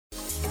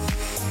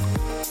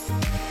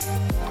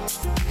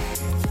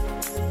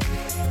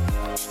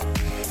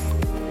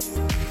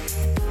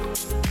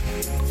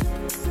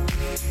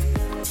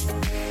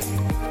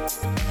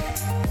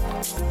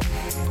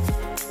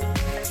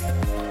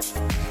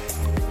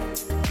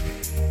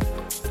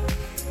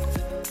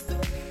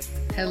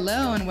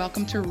Hello and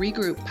welcome to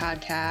Regroup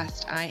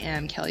Podcast. I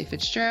am Kelly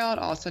Fitzgerald,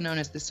 also known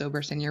as the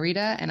Sober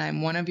Senorita, and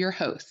I'm one of your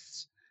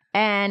hosts.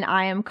 And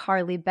I am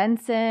Carly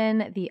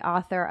Benson, the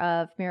author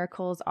of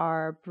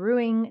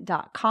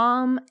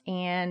miraclesarebrewing.com.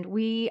 And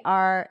we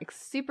are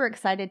super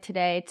excited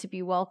today to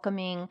be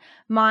welcoming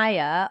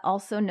Maya,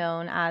 also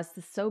known as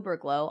the Sober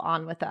Glow,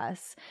 on with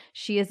us.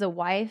 She is a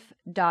wife,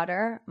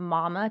 daughter,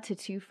 mama to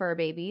 2 fur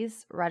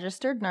babies,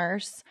 registered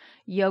nurse,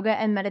 yoga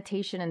and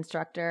meditation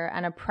instructor,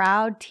 and a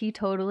proud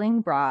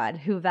teetotaling broad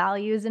who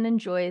values and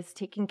enjoys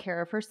taking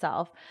care of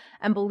herself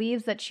and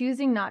believes that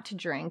choosing not to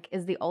drink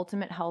is the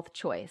ultimate health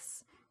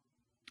choice.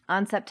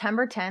 On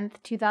September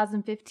 10th,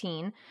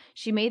 2015,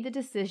 she made the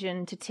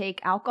decision to take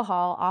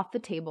alcohol off the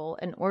table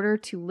in order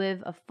to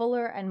live a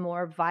fuller and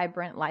more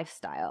vibrant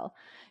lifestyle.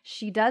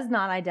 She does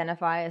not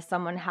identify as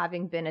someone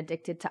having been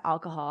addicted to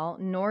alcohol,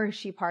 nor is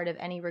she part of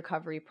any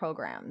recovery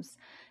programs.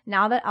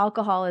 Now that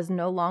alcohol is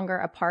no longer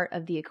a part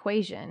of the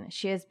equation,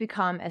 she has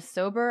become a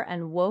sober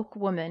and woke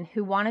woman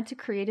who wanted to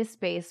create a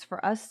space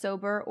for us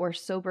sober or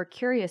sober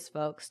curious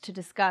folks to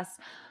discuss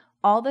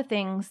all the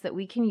things that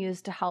we can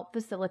use to help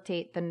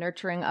facilitate the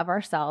nurturing of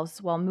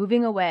ourselves while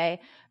moving away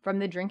from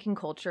the drinking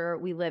culture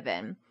we live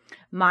in.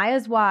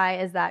 Maya's why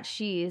is that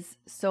she's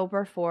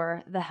sober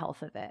for the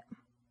health of it.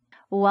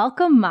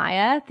 Welcome,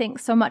 Maya.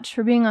 Thanks so much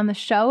for being on the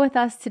show with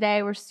us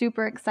today. We're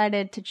super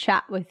excited to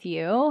chat with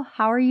you.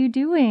 How are you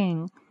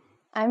doing?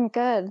 I'm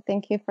good.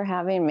 Thank you for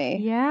having me.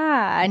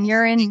 Yeah, and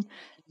you're in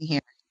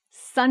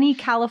sunny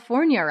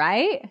California,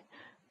 right?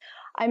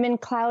 I'm in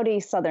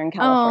cloudy Southern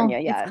California,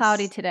 yes. Yes. It's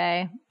cloudy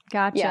today.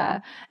 Gotcha.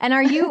 Yeah. And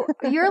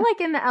you're like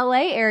in the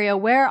LA area.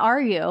 Where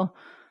are you?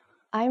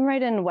 I'm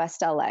right in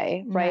West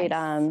LA, right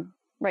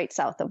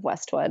south of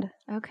Westwood.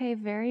 Okay,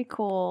 very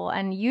cool.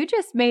 And you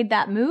just made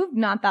that move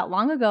not that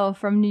long ago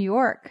from New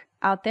York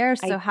out there.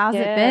 So how's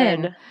it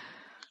been?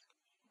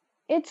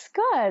 It's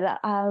good.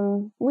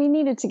 We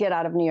needed to get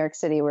out of New York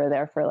City. We were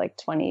there for like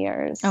 20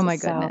 years. Oh my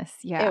goodness.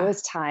 Yeah. It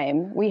was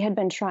time. We had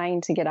been trying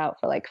to get out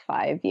for like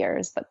 5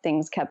 years, but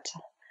things kept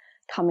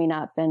coming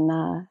up, and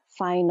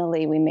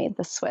finally we made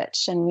the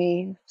switch and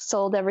we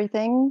sold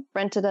everything,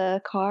 rented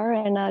a car,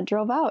 and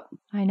drove out.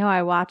 I know.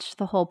 I watched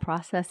the whole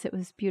process. It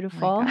was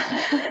beautiful.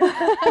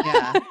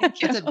 Yeah,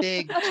 it's a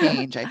big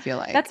change, I feel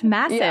like. That's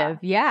massive.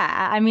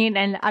 Yeah. I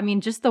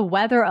mean, just the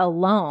weather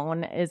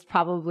alone is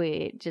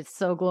probably just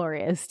so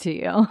glorious to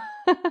you.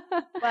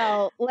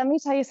 Well, let me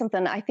tell you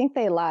something. I think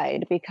they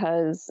lied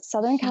because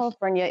Southern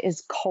California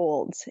is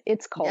cold.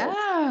 It's cold.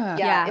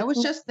 Yeah. I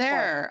was just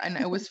there and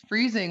it was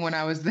freezing when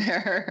I was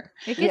there.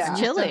 It gets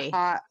chilly. So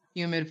hot,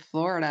 humid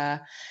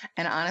Florida.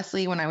 And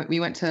honestly, when we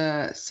went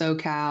to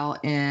SoCal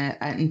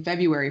in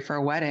February for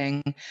a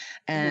wedding,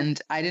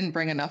 and I didn't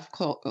bring enough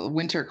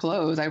winter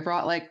clothes. I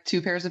brought like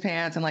 2 pairs of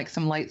pants and like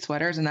some light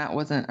sweaters, and that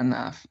wasn't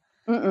enough.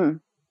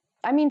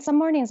 I mean, some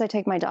mornings I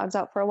take my dogs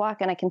out for a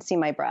walk and I can see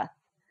my breath.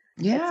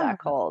 Yeah. It's that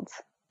cold.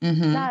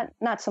 Mm-hmm.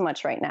 Not so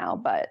much right now,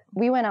 but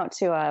we went out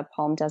to a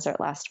Palm Desert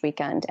last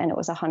weekend and it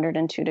was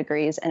 102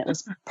 degrees and it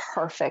was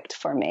perfect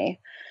for me.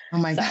 Oh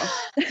my God.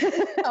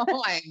 Oh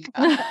my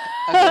God.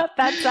 Okay.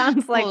 That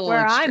sounds like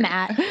where I'm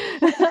at.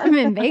 I'm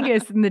in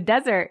Vegas in the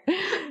desert.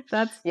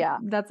 That's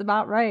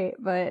about right.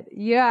 But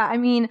yeah, I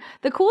mean,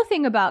 the cool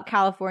thing about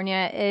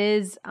California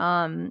is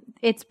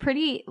it's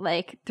pretty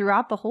like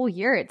throughout the whole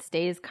year, it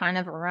stays kind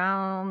of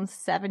around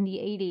 70,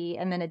 80,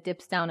 and then it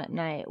dips down at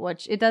night,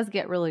 which it does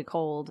get really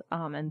cold.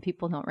 And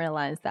people don't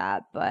realize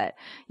that, but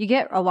you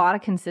get a lot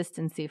of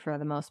consistency for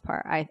the most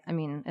part. I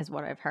mean, is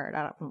what I've heard.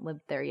 I haven't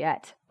lived there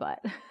yet,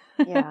 but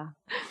yeah,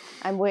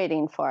 I'm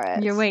waiting for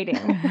it. You're waiting.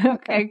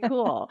 Okay,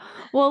 cool.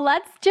 Well,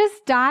 let's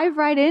just dive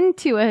right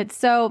into it.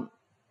 So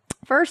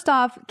first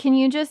off, can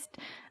you just,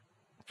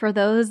 for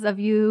those of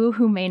you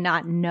who may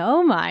not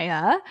know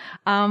Maya,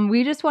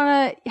 we just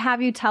want to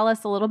have you tell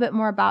us a little bit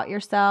more about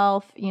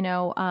yourself,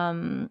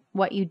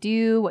 what you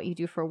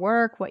do for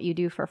work, what you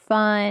do for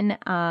fun,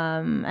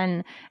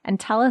 and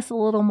tell us a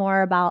little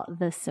more about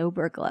the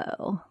Sober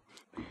Glow.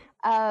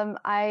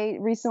 I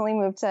recently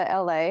moved to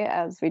LA,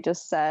 as we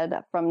just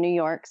said, from New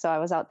York. So I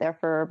was out there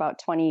for about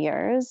 20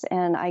 years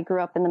and I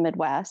grew up in the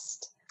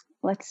Midwest.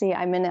 Let's see,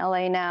 I'm in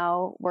LA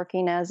now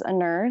working as a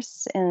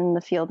nurse in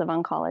the field of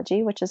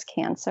oncology, which is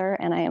cancer,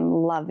 and I am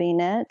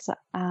loving it.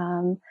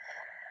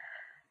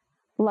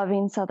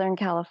 Loving Southern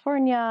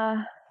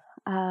California.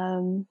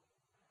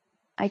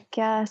 I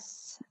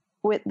guess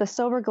with the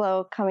Sober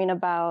Glow coming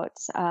about,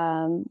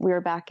 we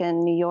were back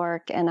in New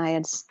York and I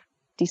had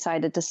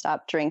decided to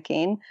stop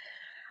drinking,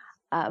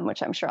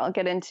 which I'm sure I'll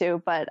get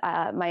into. But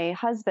my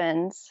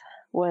husband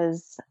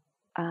was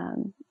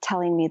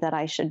telling me that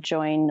I should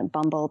join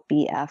Bumble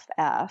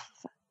BFF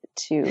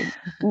to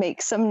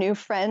make some new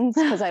friends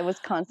because I was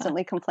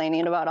constantly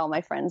complaining about all my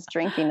friends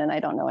drinking and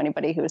I don't know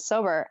anybody who is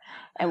sober.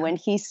 And when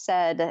he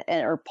said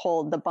or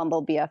pulled the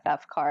Bumble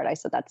BFF card, I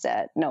said, that's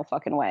it. No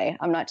fucking way.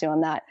 I'm not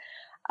doing that.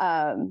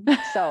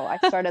 So I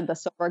started the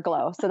Sober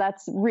Glow. So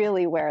that's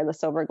really where the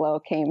Sober Glow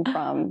came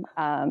from.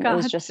 It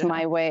was just Gotcha.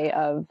 my way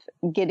of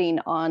getting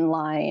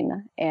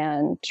online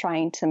and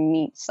trying to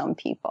meet some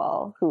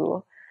people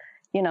who,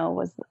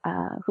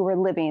 who were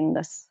living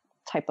this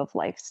type of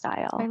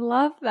lifestyle. I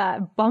love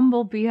that.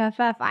 Bumble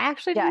BFF. I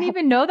actually Yeah. didn't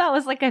even know that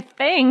was like a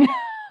thing.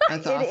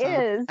 That's It awesome.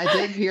 is. I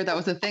did hear that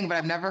was a thing, but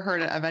I've never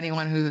heard of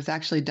anyone who's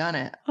actually done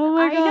it. Oh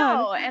my I God.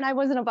 know, and I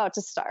wasn't about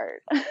to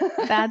start.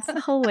 That's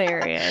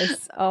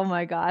hilarious. Oh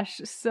my gosh.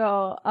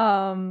 So,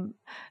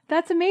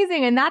 that's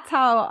amazing. And that's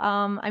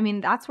how,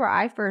 that's where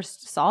I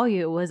first saw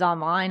you, was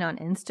online on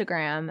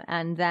Instagram.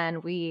 And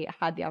then we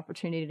had the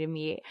opportunity to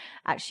meet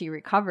at She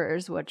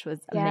Recovers, which was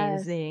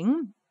Yes.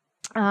 amazing.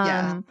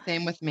 Yeah,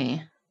 same with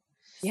me.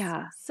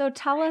 Yeah. So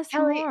tell us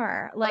Kelly-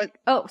 more.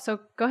 So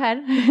go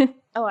ahead.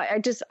 Oh,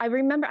 I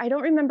remember, I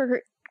don't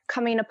remember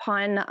coming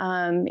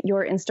upon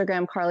your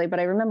Instagram, Carly, but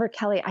I remember,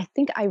 Kelly, I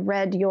think I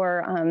read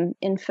your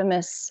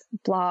infamous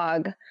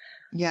blog.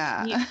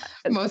 Yeah,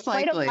 most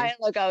likely. Quite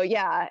a while ago,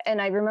 yeah.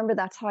 And I remember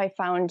that's how I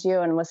found you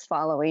and was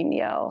following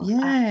you.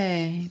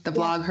 Yay. The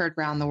blog heard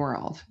round the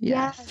world.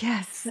 Yes.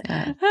 Yes.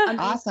 Yeah.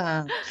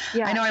 Awesome.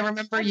 Yeah. I know. I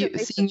remember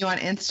seeing you on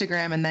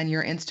Instagram, and then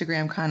your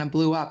Instagram kind of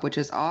blew up, which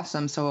is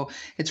awesome. So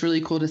it's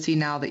really cool to see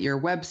now that your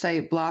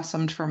website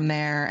blossomed from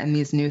there and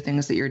these new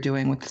things that you're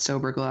doing with the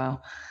Sober Glow.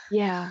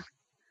 Yeah.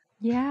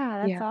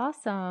 Yeah, that's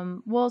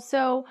awesome. Well,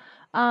 so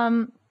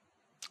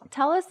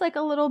tell us like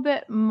a little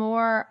bit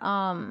more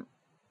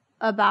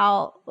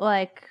about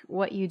like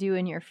what you do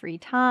in your free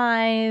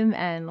time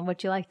and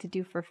what you like to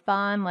do for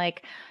fun.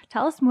 Like,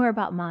 tell us more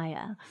about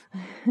Maya.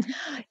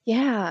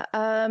 Yeah.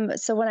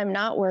 So when I'm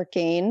not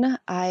working,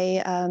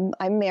 I'm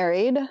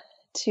married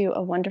to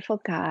a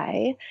wonderful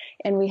guy,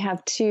 and we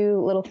have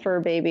 2 little fur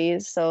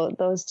babies. So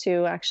those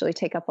 2 actually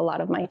take up a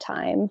lot of my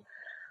time.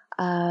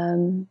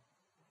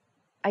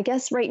 I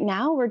guess right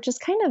now we're just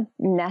kind of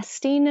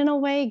nesting in a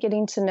way,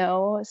 getting to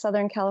know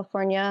Southern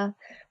California.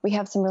 We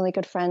have some really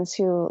good friends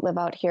who live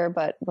out here,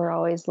 but we're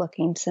always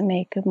looking to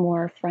make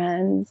more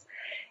friends.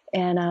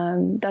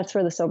 And that's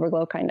where the Sober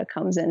Glow kind of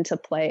comes into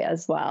play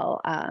as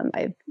well.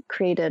 I've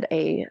created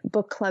a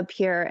book club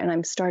here, and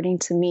I'm starting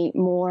to meet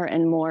more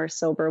and more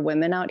sober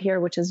women out here,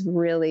 which is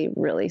really,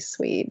 really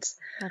sweet.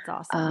 That's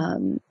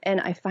awesome.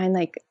 And I find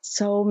like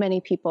so many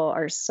people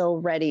are so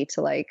ready to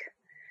like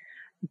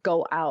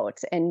go out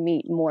and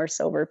meet more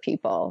sober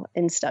people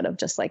instead of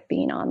just like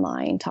being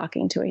online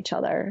talking to each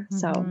other.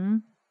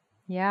 So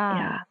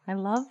yeah, I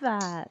love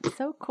that.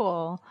 So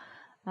cool.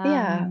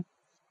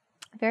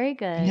 Very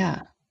good.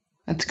 Yeah,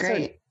 that's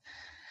great.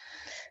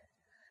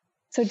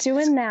 So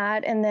doing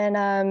that, and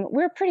then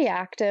we're pretty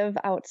active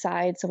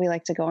outside. So we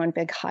like to go on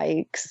big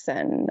hikes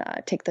and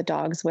take the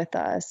dogs with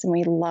us. And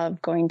we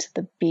love going to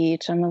the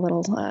beach. I'm a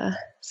little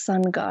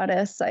sun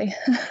goddess.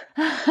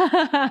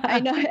 I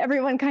know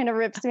everyone kind of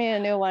rips me a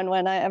new one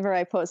whenever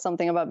I post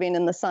something about being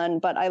in the sun,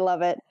 but I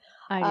love it.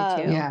 I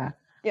do too.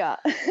 Yeah.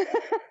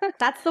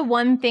 That's the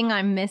one thing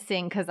I'm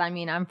missing, because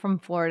I'm from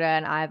Florida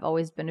and I've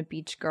always been a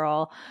beach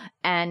girl,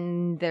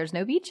 and there's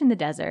no beach in the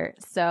desert.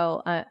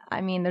 So,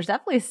 there's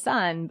definitely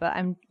sun, but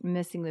I'm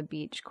missing the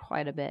beach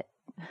quite a bit.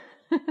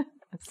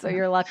 So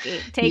you're lucky.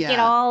 Take it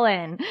all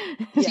in.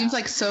 Seems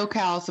like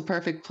SoCal is the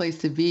perfect place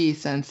to be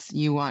since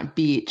you want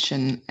beach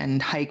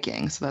and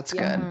hiking. So that's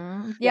good.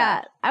 Mm-hmm.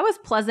 Yeah. I was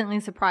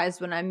pleasantly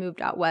surprised when I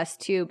moved out west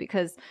too,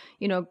 because,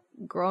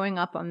 growing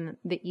up on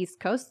the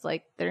East Coast,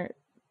 like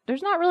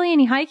there's not really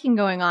any hiking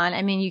going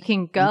on. You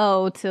can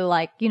go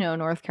to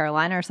North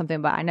Carolina or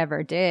something, but I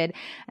never did.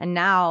 And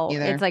now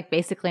it's like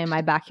basically in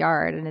my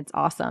backyard, and it's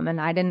awesome.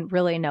 And I didn't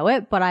really know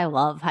it, but I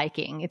love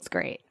hiking. It's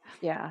great.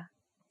 Yeah.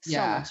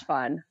 Much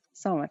fun.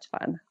 So much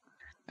fun.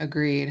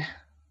 Agreed.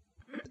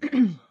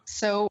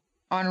 So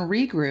on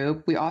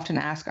Regroup, we often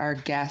ask our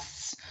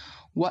guests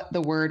what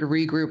the word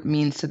regroup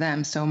means to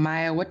them. So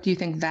Maya, what do you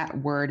think that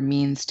word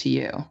means to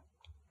you?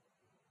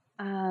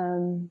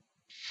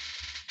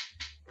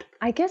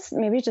 I guess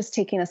maybe just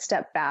taking a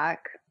step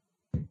back,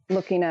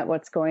 looking at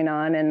what's going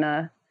on,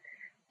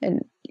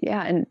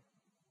 and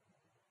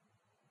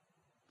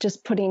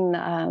just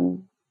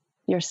putting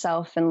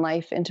yourself and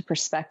life into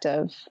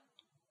perspective.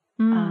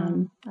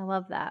 I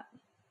love that.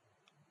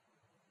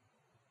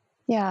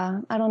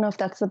 Yeah, I don't know if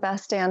that's the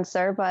best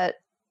answer,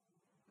 but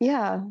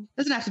yeah. It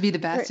doesn't have to be the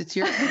best. It's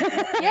your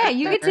Yeah,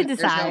 you get to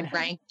decide. There's no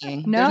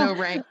ranking. No. There's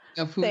no ranking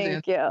of who's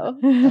Thank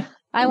you.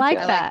 I like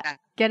I that. like that.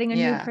 Getting a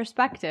new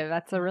perspective.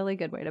 That's a really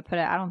good way to put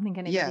it. I don't think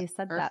anybody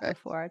said that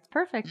before. It's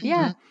perfect. Mm-hmm.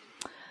 Yeah.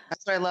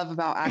 That's what I love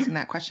about asking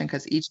that question,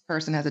 because each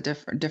person has a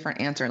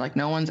different answer. Like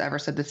no one's ever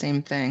said the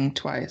same thing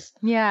twice.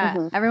 Yeah.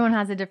 Mm-hmm. Everyone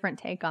has a different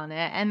take on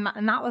it. And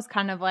that was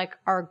kind of like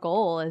our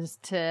goal, is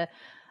to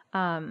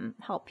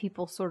help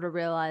people sort of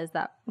realize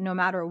that no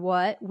matter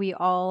what, we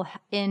all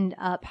end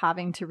up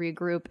having to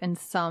regroup in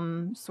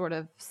some sort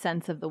of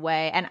sense of the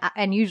way,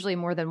 and usually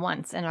more than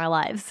once in our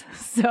lives.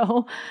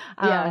 So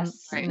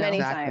yes, many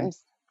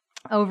times.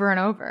 over and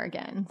over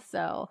again.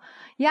 So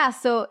yeah,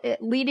 so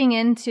leading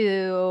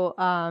into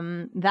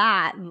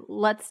that,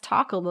 let's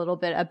talk a little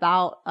bit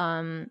about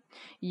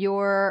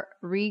your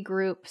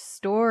regroup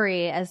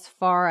story as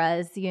far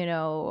as, you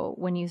know,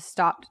 when you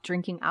stopped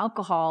drinking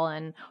alcohol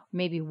and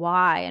maybe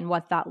why and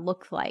what that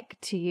looked like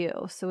to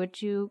you. So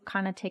would you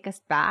kind of take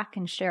us back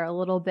and share a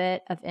little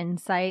bit of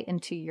insight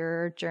into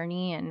your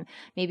journey and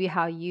maybe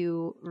how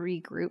you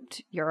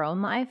regrouped your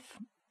own life?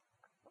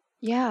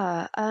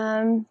 Yeah.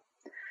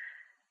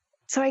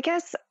 So I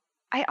guess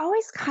I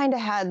always kind of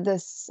had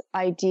this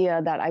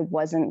idea that I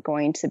wasn't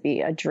going to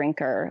be a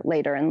drinker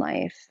later in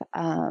life.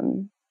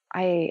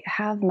 I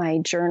have my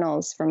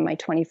journals from my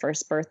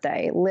 21st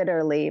birthday,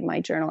 literally my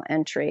journal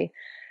entry.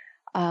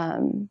 I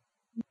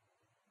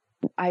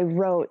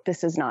wrote,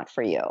 "This is not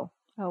for you."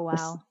 Oh,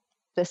 wow.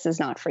 This is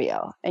not for you.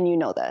 And you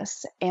know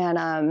this.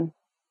 And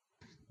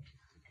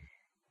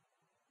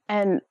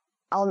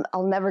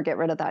I'll never get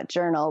rid of that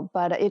journal,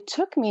 but it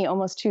took me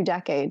almost 2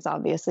 decades,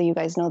 obviously, you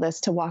guys know this,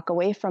 to walk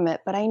away from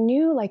it. But I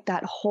knew like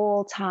that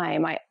whole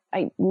time, I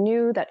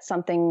knew that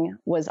something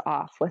was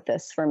off with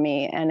this for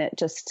me. And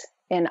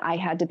I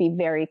had to be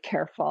very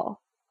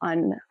careful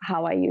on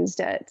how I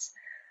used it.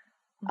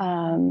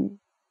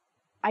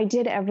 I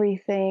did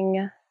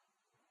everything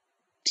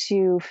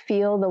to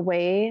feel the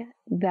way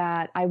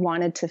that I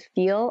wanted to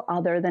feel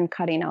other than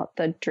cutting out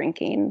the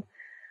drinking.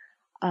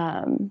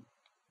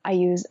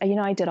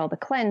 I did all the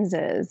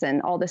cleanses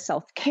and all the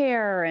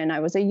self-care, and I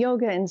was a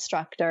yoga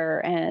instructor,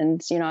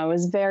 and, I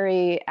was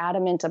very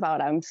adamant about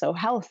I'm so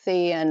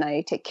healthy and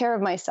I take care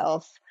of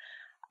myself.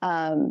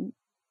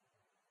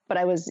 But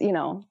I was,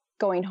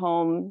 going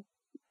home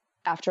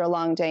after a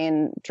long day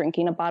and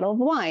drinking a bottle of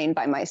wine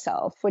by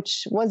myself,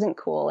 which wasn't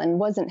cool and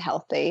wasn't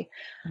healthy.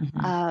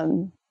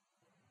 Mm-hmm.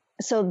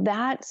 So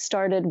that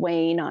started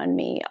weighing on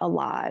me a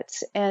lot.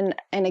 And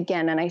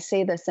again, and I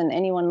say this, and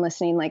anyone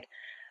listening, like,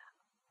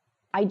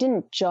 I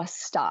didn't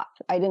just stop.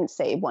 I didn't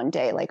say one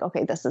day, like,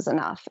 okay, this is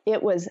enough.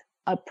 It was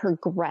a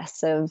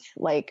progressive,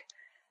 like,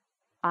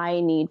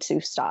 I need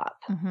to stop.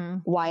 Mm-hmm.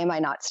 Why am I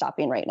not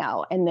stopping right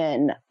now? And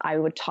then I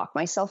would talk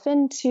myself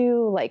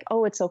into like,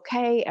 oh, it's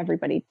okay.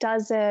 Everybody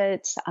does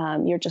it.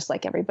 You're just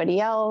like everybody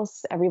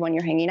else. Everyone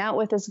you're hanging out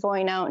with is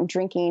going out and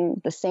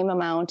drinking the same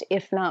amount,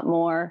 if not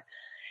more.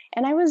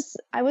 And I was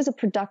a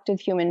productive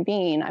human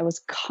being. I was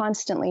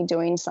constantly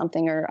doing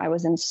something, or I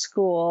was in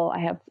school. I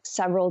have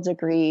several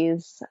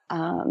degrees.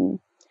 And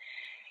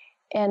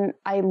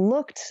I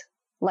looked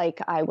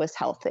like I was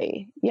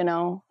healthy,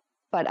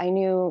 but I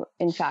knew,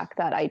 in fact,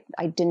 that I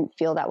didn't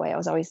feel that way. I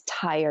was always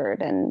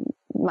tired, and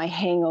my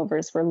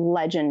hangovers were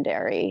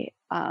legendary.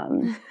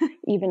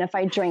 Even if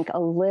I drank a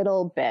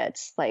little bit,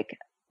 like,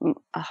 oh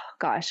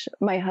gosh,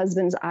 my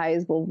husband's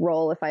eyes will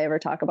roll if I ever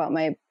talk about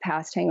my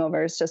past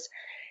hangovers. Just,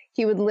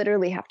 he would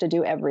literally have to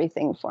do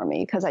everything for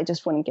me because I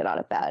just wouldn't get out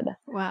of bed.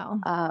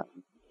 Wow.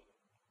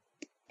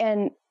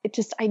 And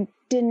I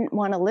didn't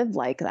want to live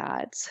like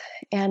that.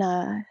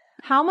 And,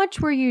 how much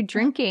were you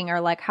drinking,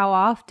 or like how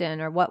often,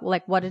 or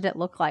what did it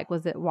look like?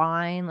 Was it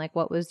wine? Like,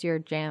 what was your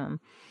jam?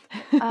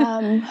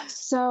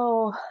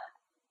 So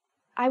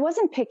I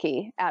wasn't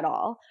picky at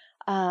all.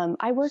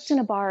 I worked in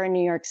a bar in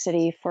New York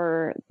City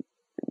for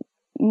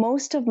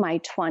most of my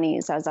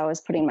 20s as I was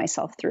putting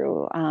myself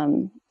through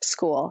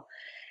school.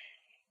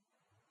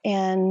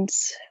 And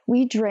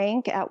we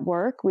drank at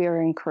work. We were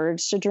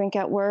encouraged to drink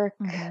at work.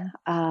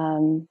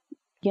 Mm-hmm.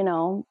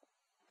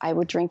 I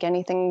would drink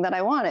anything that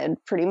I wanted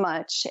pretty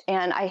much.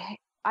 And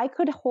I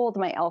could hold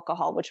my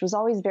alcohol, which was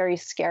always very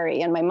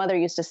scary. And my mother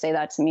used to say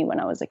that to me when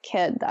I was a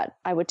kid, that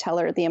I would tell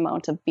her the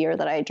amount of beer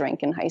that I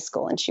drank in high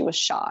school, and she was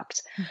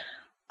shocked.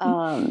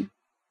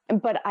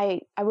 But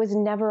I was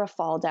never a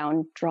fall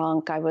down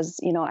drunk. I was,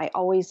 I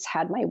always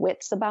had my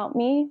wits about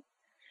me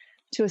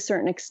to a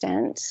certain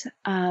extent.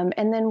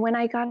 And then when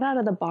I got out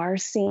of the bar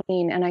scene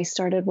and I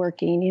started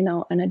working,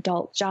 an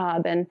adult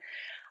job, and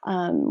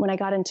when I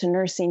got into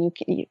nursing,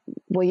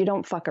 you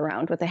don't fuck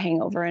around with a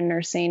hangover in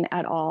nursing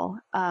at all.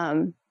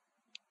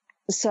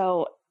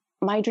 So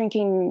my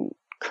drinking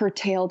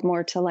curtailed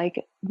more to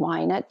like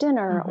wine at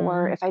dinner, mm-hmm.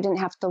 or if I didn't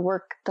have to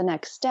work the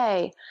next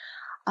day,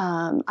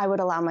 I would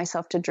allow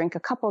myself to drink a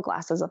couple of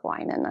glasses of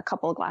wine, and a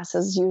couple of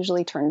glasses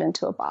usually turned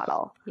into a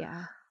bottle.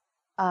 Yeah.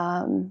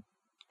 And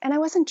I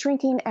wasn't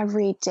drinking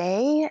every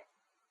day,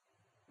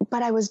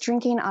 but I was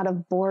drinking out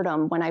of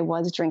boredom when I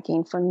was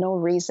drinking for no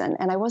reason.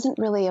 And I wasn't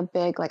really I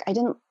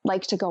didn't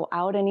like to go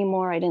out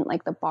anymore. I didn't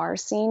like the bar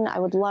scene. I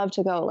would love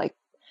to go like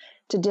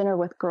to dinner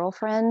with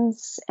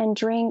girlfriends and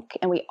drink.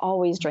 And we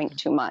always drank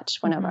too much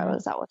whenever mm-hmm. I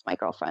was out with my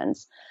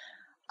girlfriends.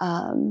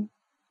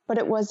 But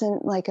it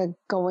wasn't like a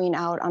going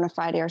out on a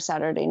Friday or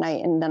Saturday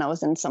night and then I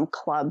was in some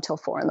club till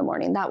 4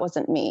 a.m. That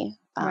wasn't me.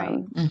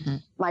 Right.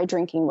 My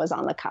drinking was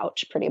on the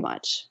couch pretty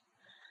much.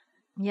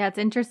 Yeah, it's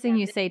interesting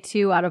you say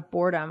too, out of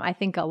boredom. I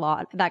think a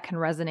lot that can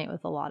resonate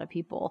with a lot of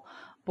people.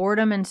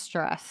 Boredom and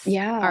stress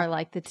are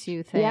like the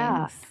two things.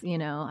 Yeah. You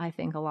know, I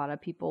think a lot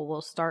of people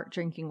will start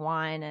drinking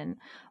wine and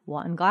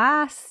one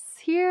glass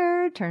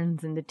here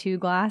turns into 2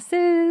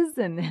 glasses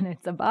and then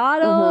it's a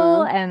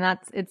bottle. And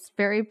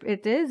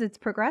it's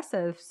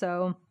progressive.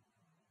 So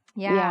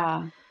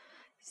yeah.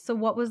 So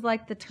what was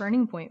like the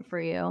turning point for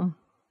you?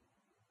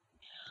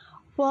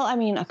 Well, I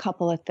mean, a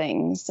couple of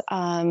things.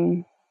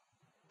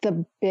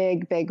 The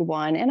big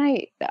one, and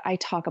I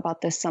talk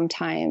about this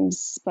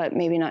sometimes, but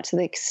maybe not to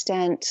the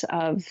extent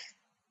of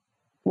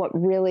what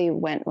really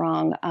went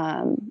wrong.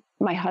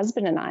 My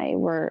husband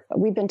and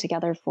we've been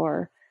together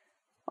for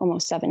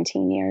almost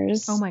 17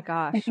 years. Oh my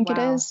gosh. I think it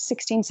is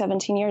 16,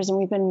 17 years. And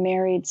we've been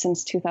married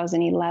since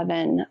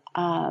 2011.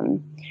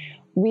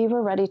 We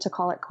were ready to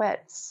call it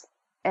quits.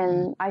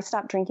 And I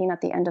stopped drinking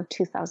at the end of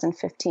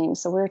 2015.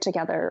 So we were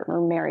together,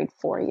 we're married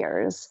 4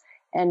 years.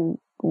 And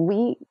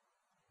we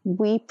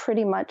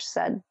pretty much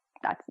said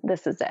that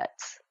this is it.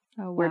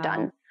 Oh, wow. We're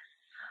done.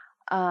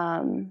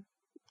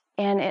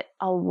 And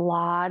a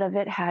lot of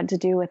it had to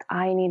do with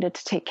I needed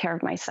to take care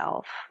of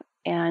myself.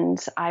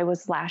 And I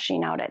was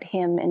lashing out at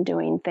him and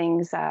doing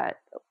things that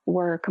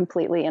were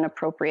completely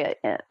inappropriate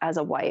as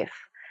a wife.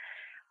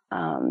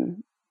 I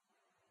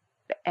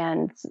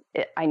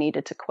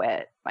needed to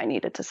quit. I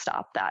needed to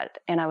stop that.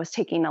 And I was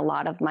taking a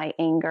lot of my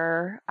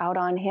anger out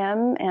on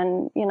him.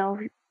 And, you know,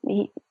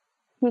 he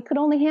could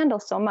only handle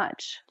so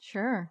much.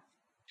 Sure.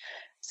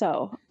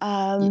 So,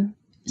 yeah,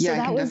 so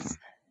that was,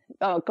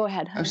 go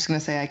ahead. I was just going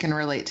to say, I can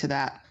relate to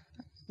that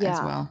as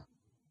well.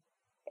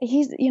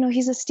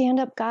 He's a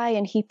stand-up guy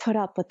and he put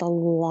up with a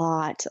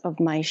lot of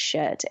my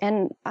shit.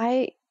 And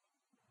I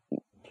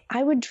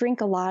would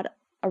drink a lot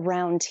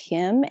around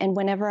him. And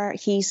whenever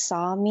he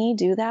saw me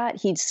do that,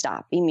 he'd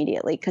stop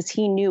immediately because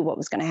he knew what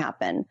was going to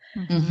happen,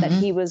 that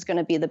he was going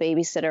to be the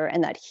babysitter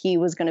and that he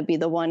was going to be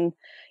the one,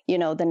 you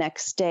know, the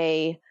next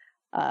day,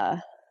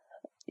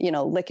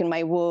 licking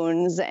my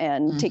wounds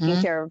and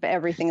taking care of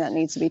everything that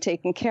needs to be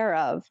taken care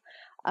of.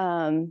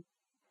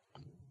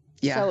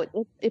 So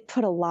it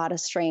put a lot of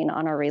strain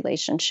on our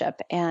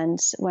relationship. And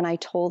when I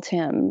told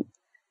him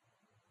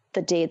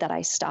the day that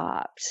I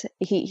stopped,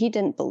 he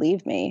didn't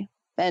believe me.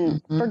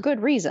 And for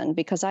good reason,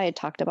 because I had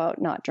talked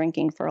about not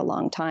drinking for a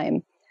long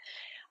time.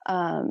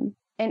 And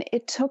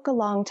it took a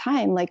long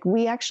time. Like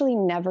we actually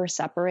never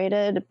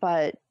separated,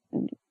 but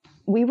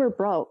we were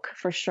broke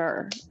for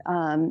sure.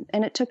 And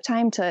it took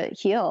time to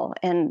heal.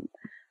 And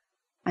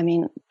I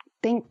mean,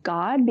 thank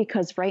God,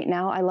 because right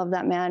now I love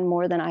that man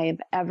more than I have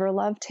ever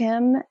loved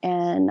him.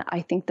 And I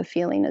think the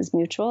feeling is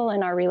mutual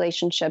and our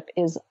relationship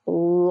is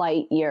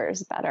light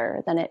years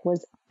better than it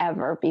was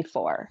ever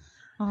before.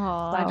 Oh,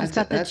 I just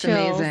got the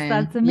chills. Amazing.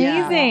 That's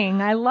amazing.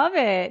 Yeah. I love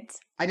it.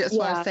 I just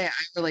want to say I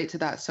relate to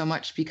that so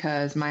much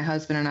because my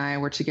husband and I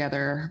were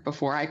together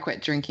before I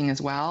quit drinking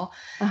as well.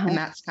 And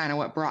that's kind of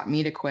what brought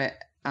me to quit.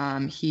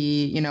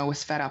 He,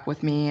 was fed up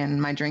with me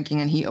and my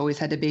drinking, and he always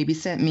had to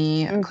babysit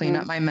me, clean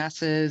up my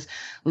messes,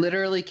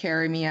 literally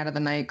carry me out of the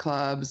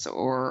nightclubs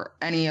or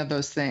any of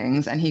those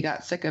things. And he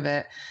got sick of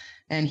it.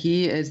 And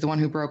he is the one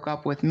who broke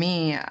up with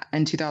me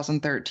in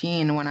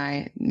 2013 when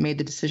I made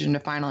the decision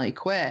to finally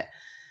quit.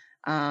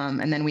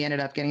 And then we ended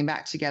up getting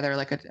back together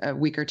like a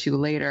week or two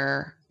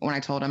later when I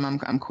told him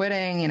I'm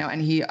quitting,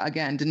 and he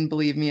again didn't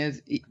believe me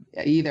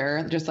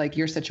either, just like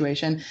your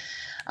situation.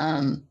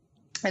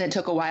 And it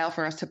took a while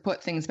for us to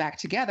put things back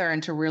together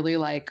and to really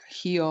like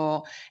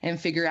heal and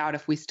figure out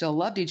if we still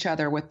loved each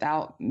other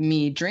without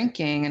me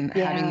drinking and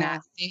having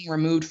that thing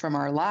removed from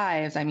our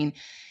lives. I mean,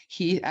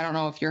 I don't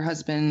know if your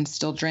husband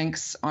still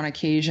drinks on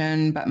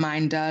occasion, but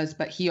mine does,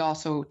 but he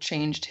also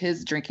changed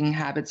his drinking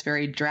habits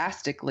very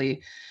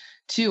drastically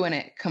too. And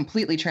it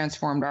completely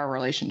transformed our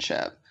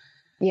relationship.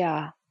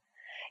 Yeah.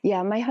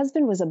 Yeah. My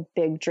husband was a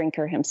big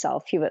drinker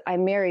himself. I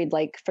married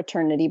like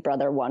fraternity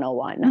brother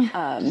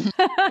 101,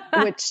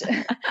 which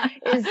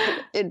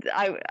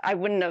I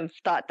wouldn't have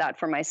thought that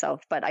for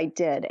myself, but I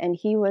did. And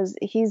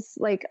he's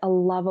like a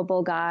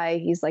lovable guy.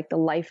 He's like the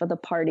life of the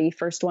party,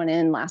 first one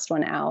in, last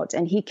one out.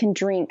 And he can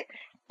drink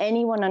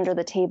anyone under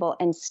the table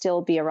and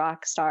still be a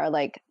rock star,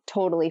 like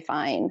totally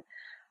fine.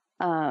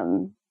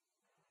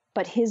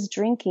 But his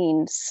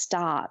drinking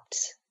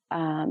stopped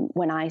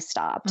when I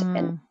stopped,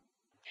 and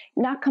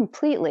not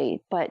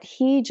completely, but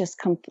he just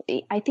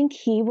I think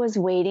he was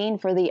waiting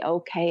for the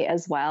okay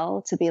as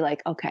well to be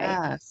like, okay,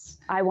 yes,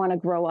 I want to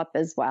grow up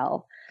as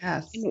well.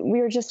 Yes. And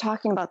we were just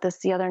talking about this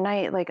the other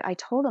night. Like I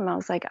told him, I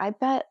was like, I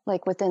bet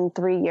like within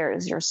 3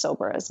 years you're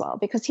sober as well,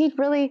 because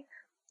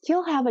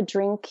he'll have a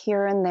drink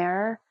here and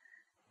there,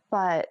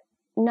 but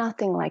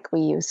nothing like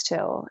we used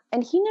to.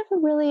 And he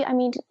never really, I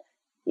mean,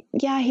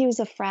 yeah, he was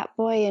a frat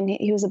boy and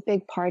he was a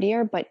big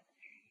partier, but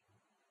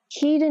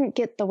he didn't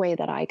get the way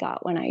that I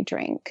got when I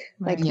drank.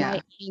 Like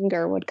my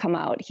anger would come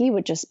out. He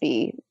would just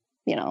be,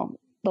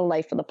 the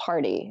life of the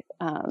party.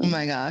 Oh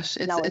my gosh.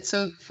 It's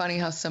so funny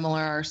how similar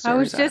our stories are. I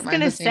was just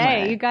going to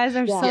say, you guys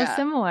are so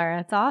similar.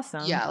 It's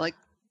awesome. Yeah. Like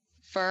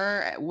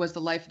Fur was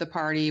the life of the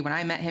party. When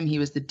I met him, he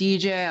was the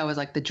DJ. I was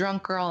like the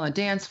drunk girl on the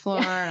dance floor.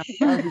 And I was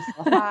like, oh, he's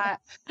so hot.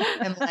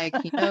 And like,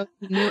 he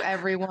knew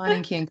everyone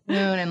in Cancun,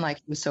 and like,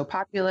 he was so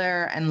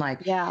popular. And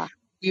like, Yeah.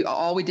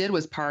 all we did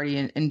was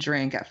party and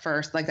drink at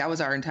first. Like, that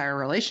was our entire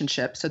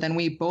relationship. So then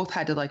we both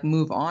had to like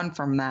move on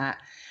from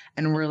that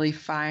and really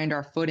find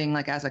our footing,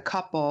 like as a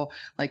couple.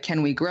 Like,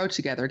 can we grow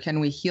together? Can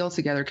we heal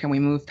together? Can we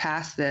move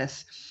past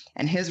this?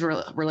 And his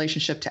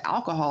relationship to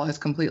alcohol has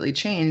completely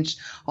changed.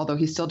 Although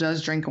he still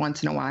does drink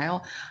once in a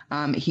while,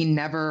 he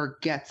never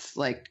gets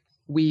like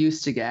we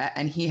used to get.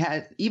 And he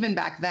had, even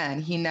back then,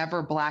 he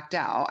never blacked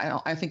out.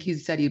 I think he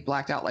said he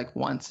blacked out like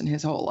once in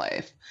his whole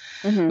life,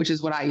 which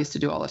is what I used to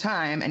do all the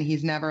time. And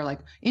he's never like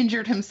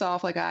injured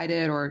himself like I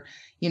did, or,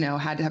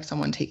 had to have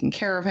someone taking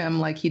care of him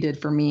like he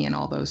did for me, and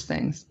all those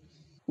things.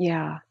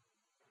 Yeah.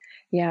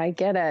 Yeah, I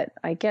get it.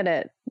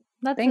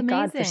 That's Thank amazing.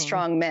 God for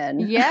strong men.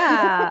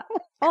 Yeah.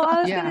 Oh,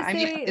 I was Yeah, going to I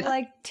say, mean,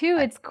 like, too,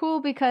 it's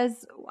cool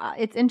because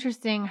it's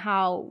interesting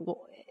how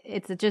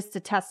it's just a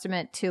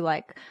testament to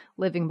like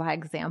living by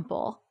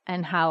example,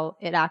 and how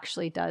it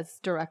actually does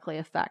directly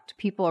affect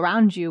people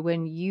around you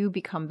when you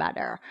become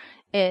better.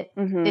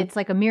 It's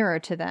like a mirror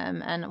to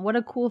them. And what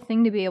a cool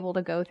thing to be able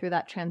to go through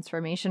that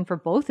transformation for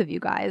both of you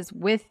guys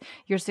with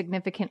your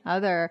significant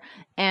other.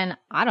 And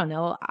I don't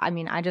know, I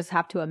mean, I just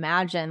have to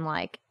imagine,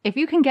 like, if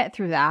you can get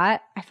through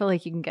that, I feel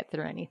like you can get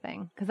through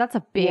anything, because that's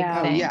a big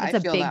thing. Yeah, it's I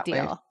a feel big that way,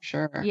 deal. for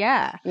sure.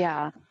 Yeah.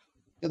 Yeah.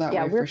 Feel that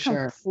Yeah, way, we're for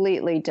sure.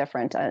 completely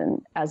different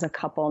as a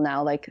couple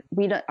now. Like,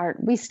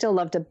 we still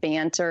love to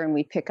banter and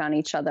we pick on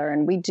each other,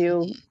 and we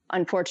do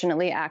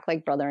unfortunately act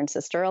like brother and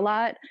sister a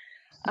lot.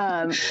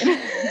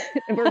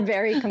 We're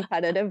very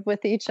competitive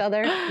with each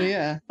other.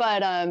 Yeah.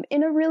 But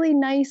in a really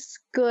nice,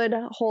 good,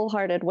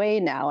 wholehearted way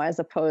now, as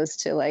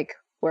opposed to like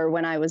where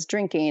when I was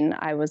drinking,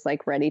 I was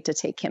like ready to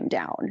take him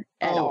down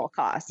at all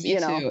costs. Me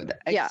too.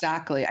 Yeah.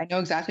 Exactly. I know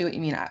exactly what you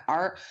mean.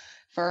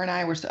 Fur and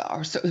I were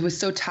it was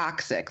so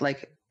toxic.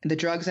 Like, the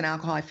drugs and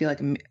alcohol, I feel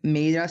like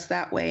made us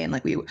that way. And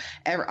like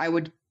I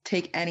would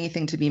take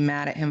anything to be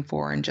mad at him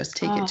for, and just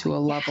take it to a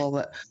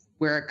level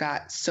where it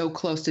got so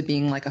close to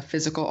being like a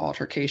physical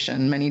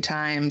altercation many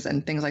times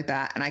and things like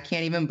that. And I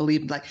can't even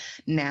believe like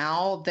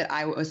now that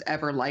I was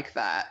ever like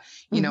that,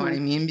 you know what I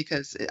mean?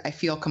 Because I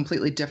feel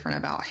completely different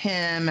about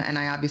him, and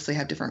I obviously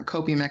have different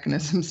coping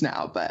mechanisms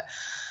now, but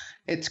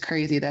it's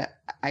crazy that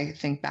I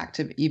think back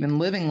to even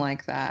living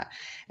like that.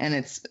 And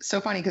it's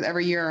so funny because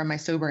every year on my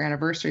sober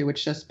anniversary,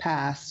 which just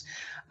passed,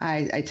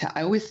 I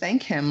always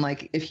thank him.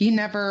 Like, if he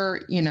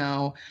never,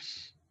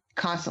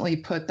 constantly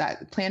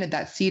planted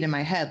that seed in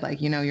my head, like,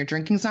 your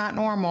drinking's not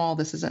normal.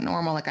 This isn't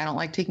normal. Like, I don't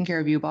like taking care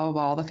of you, blah, blah,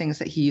 blah. All the things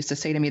that he used to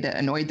say to me that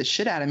annoyed the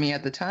shit out of me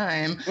at the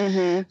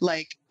time.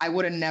 Like, I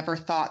would have never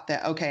thought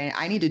that, okay,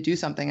 I need to do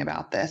something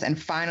about this,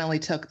 and finally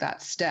took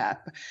that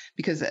step,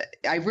 because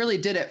I really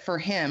did it for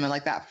him. And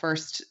like, that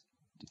first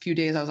few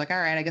days, I was like, all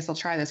right, I guess I'll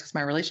try this because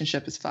my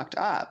relationship is fucked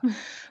up.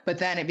 But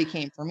then it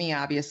became for me,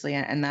 obviously.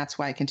 And that's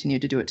why I continue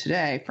to do it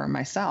today for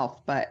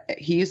myself. But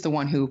he's the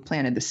one who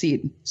planted the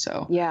seed.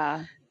 So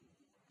yeah.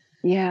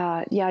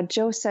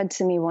 Joe said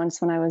to me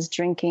once when I was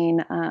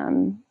drinking,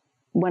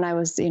 when I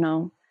was,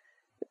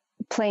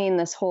 playing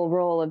this whole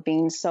role of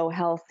being so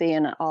healthy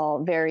and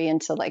all very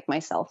into like my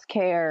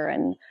self-care,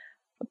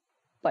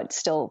 but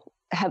still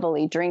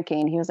heavily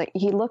drinking,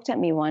 he looked at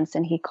me once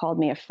and he called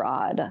me a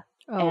fraud.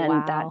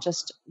 That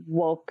just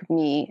woke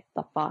me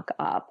the fuck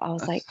up. I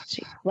was like,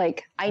 gee,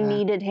 like, I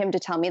needed him to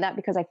tell me that,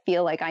 because I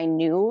feel like I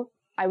knew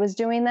I was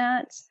doing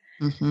that.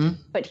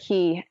 But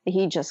he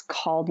just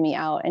called me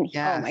out, and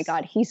oh my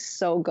God, he's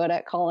so good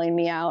at calling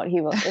me out.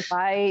 He will, if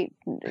I,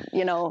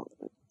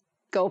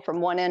 go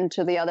from one end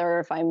to the other,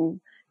 if I'm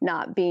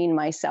not being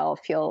myself,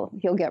 he'll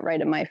get right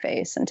in my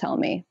face and tell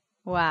me.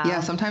 Wow.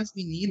 Yeah. Sometimes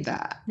we need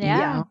that.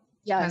 Yeah.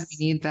 Yes.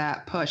 We need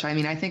that push. I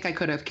mean, I think I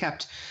could have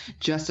kept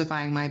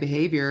justifying my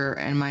behavior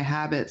and my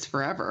habits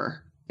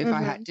forever if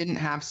I didn't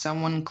have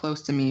someone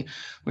close to me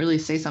really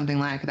say something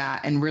like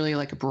that, and really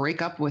like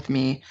break up with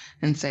me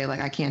and say like,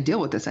 I can't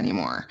deal with this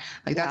anymore.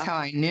 Like, that's how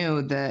I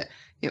knew that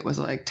it was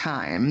like,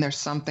 time. There's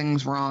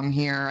something's wrong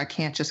here. I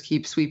can't just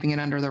keep sweeping it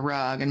under the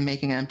rug and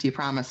making empty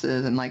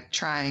promises and like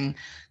trying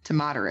to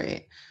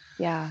moderate.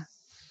 Yeah.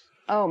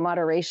 Oh,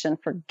 moderation,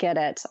 forget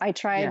it. I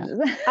tried.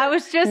 Yeah. I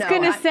was just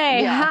going to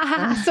say,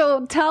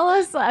 so tell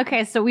us,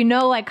 okay, so we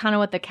know like kind of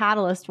what the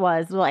catalyst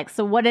was, like,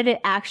 so what did it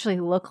actually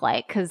look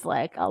like? Because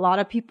like a lot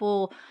of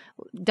people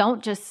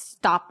don't just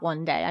stop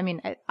one day. I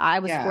mean, I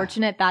was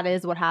fortunate that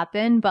is what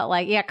happened, but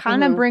like,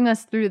 kind of bring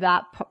us through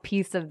that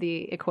piece of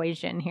the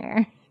equation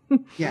here.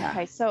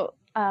 Okay, so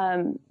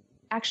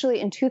actually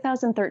in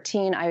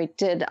 2013, I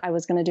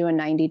was going to do a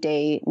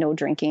 90-day no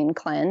drinking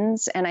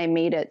cleanse, and I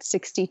made it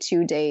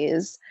 62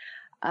 days.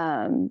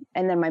 And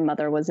then my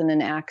mother was in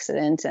an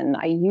accident, and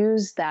I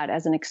used that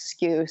as an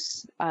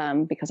excuse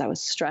because I was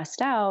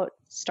stressed out,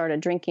 started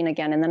drinking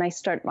again. And then I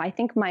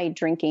think my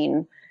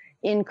drinking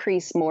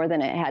increased more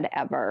than it had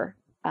ever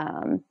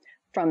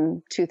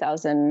from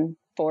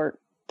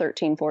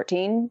 2013,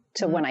 14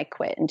 to when I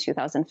quit in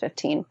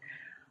 2015.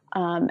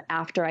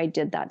 after I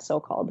did that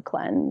so-called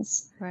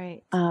cleanse.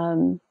 Right.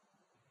 And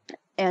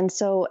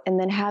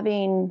then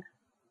having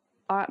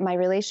my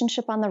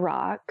relationship on the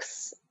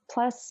rocks,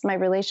 plus my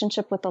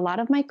relationship with a lot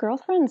of my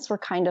girlfriends were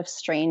kind of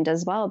strained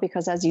as well,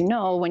 because as you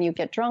know, when you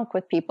get drunk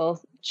with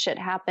people, shit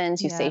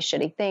happens, you say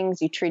shitty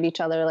things, you treat each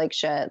other like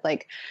shit.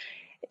 Like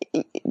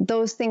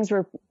those things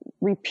were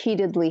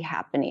repeatedly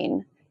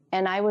happening.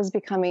 And I was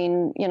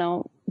becoming,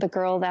 the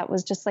girl that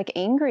was just like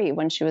angry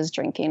when she was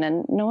drinking,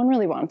 and no one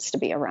really wants to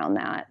be around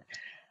that.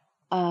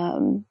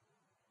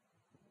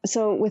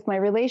 So with my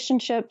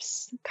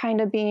relationships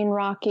kind of being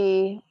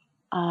rocky,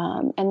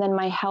 and then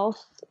my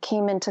health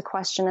came into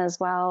question as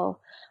well.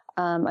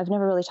 I've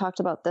never really talked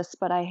about this,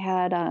 but I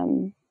had,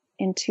 in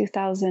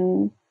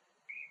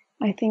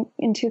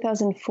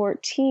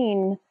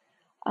 2014,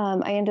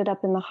 I ended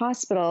up in the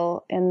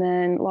hospital, and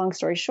then long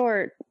story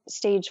short,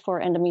 stage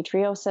 4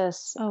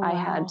 endometriosis. Oh, wow. I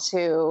had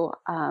to,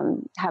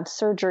 have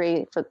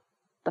surgery for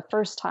the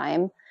first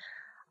time.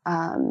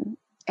 And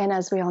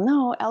as we all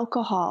know,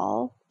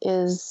 alcohol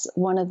is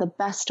one of the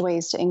best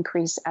ways to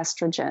increase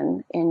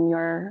estrogen in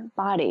your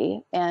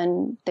body.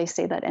 And they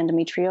say that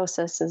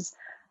endometriosis is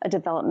a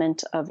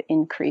development of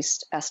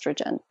increased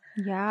estrogen.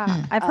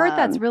 Yeah. I've heard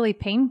that's really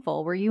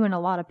painful. Were you in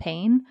a lot of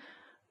pain?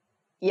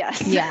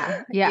 Yes.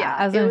 Yeah.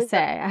 I was going to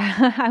say,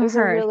 it was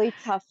a really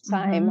tough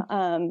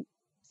time.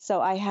 So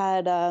I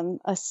had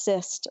a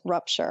cyst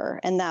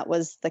rupture, and that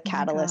was the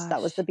catalyst.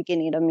 That was the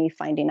beginning of me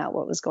finding out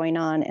what was going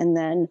on. And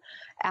then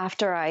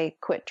after I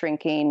quit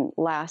drinking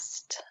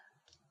last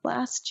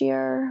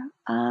year,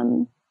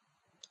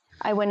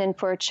 I went in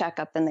for a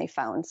checkup, and they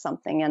found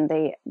something, and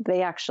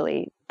they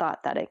actually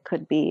thought that it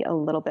could be a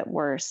little bit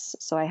worse.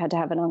 So I had to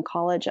have an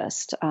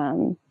oncologist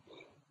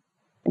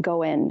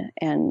go in,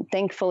 and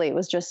thankfully it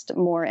was just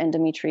more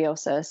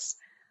endometriosis.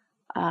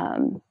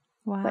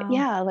 Wow. But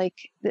yeah,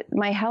 like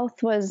my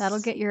health was, that'll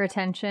get your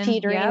attention.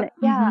 Teetering. Yep.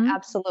 Yeah,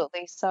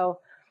 absolutely. So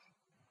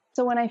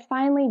when I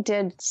finally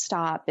did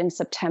stop in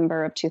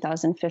September of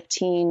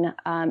 2015,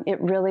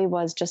 it really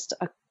was just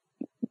a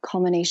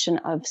culmination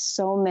of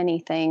so many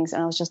things.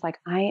 And I was just like,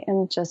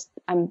 I'm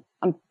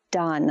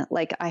done.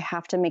 Like, I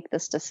have to make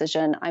this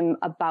decision. I'm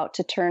about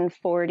to turn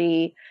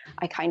 40.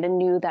 I kind of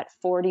knew that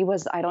 40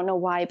 was, I don't know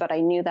why, but I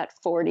knew that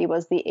 40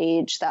 was the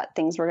age that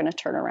things were going to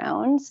turn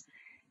around.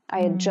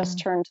 I had just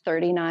turned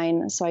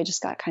 39. So I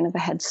just got kind of a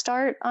head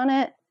start on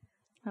it.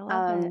 I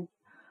love it.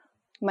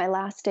 My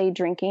last day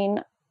drinking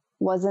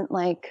wasn't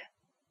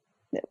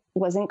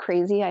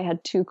crazy. I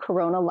had 2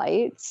 Corona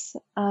Lights.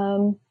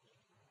 And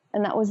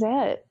that was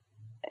it.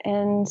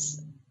 And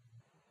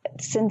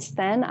since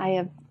then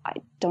I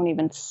don't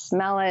even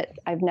smell it.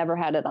 I've never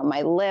had it on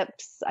my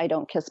lips. I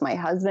don't kiss my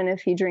husband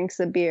if he drinks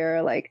a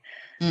beer. Like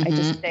I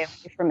just stay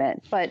away from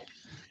it. But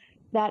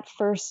that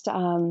first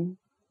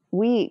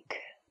week,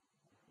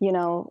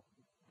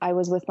 I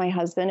was with my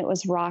husband. It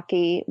was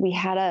rocky. We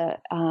had a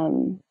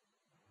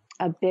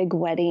big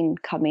wedding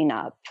coming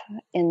up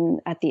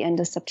at the end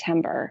of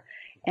September,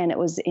 and it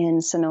was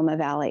in Sonoma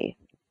Valley.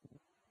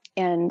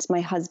 And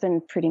my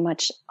husband pretty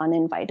much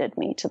uninvited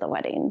me to the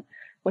wedding,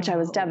 which I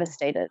was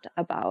devastated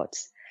about.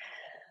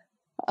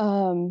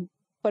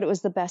 But it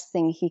was the best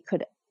thing he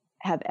could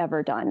have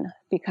ever done,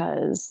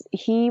 because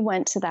he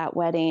went to that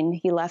wedding.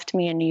 He left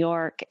me in New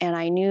York, and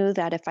I knew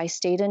that if I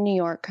stayed in New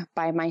York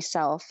by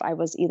myself, I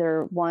was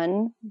either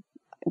one,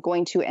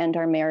 going to end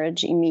our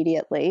marriage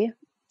immediately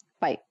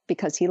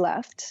because he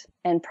left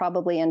and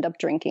probably end up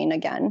drinking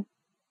again,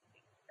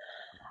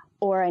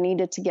 or I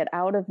needed to get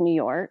out of New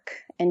York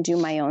and do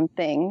my own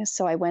thing.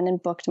 So I went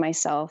and booked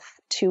myself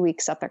 2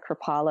 weeks up at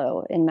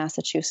Kripalu in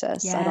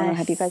Massachusetts. Yes. I don't know.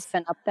 Have you guys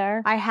been up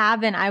there? I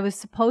haven't. I was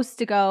supposed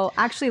to go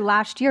actually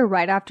last year,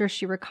 right after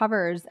she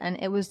recovers. And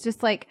it was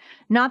just like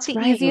not the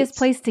easiest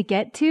place to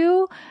get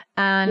to.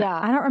 And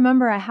I don't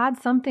remember. I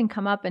had something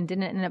come up and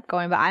didn't end up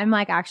going, but I'm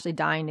like actually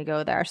dying to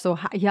go there. So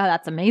yeah,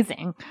 that's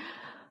amazing.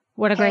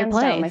 What a great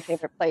place. Hands down my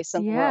favorite place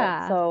in the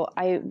world. So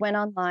I went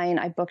online,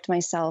 I booked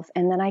myself,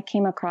 and then I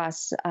came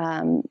across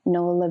Noah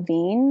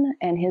Levine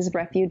and his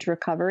Refuge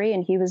Recovery,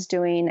 and he was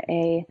doing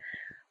a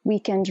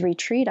weekend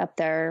retreat up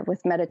there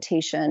with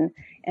meditation.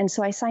 And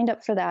so I signed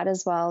up for that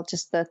as well,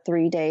 just the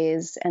 3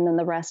 days, and then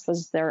the rest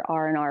was their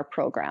R&R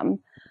program.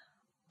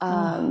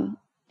 I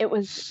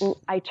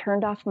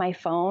turned off my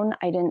phone.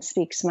 I didn't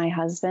speak to my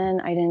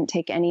husband. I didn't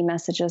take any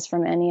messages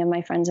from any of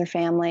my friends or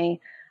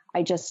family.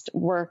 I just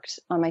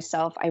worked on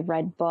myself. I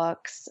read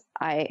books.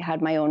 I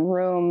had my own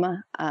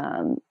room.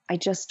 I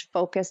just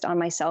focused on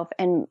myself.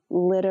 And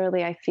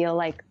literally, I feel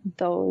like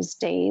those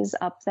days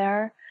up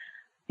there,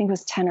 I think it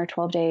was 10 or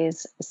 12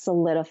 days,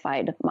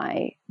 solidified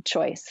my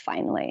choice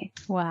finally.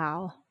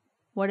 Wow.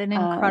 What an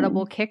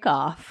incredible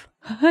kickoff.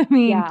 I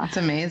mean, it's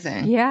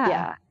amazing.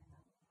 Yeah.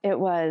 It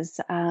was.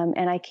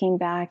 And I came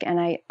back, and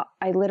I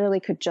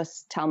literally could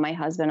just tell my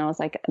husband, I was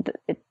like,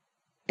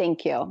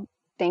 thank you.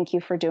 Thank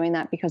you for doing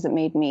that, because it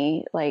made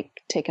me like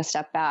take a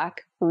step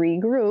back,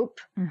 regroup,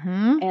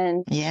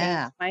 and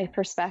change my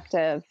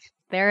perspective.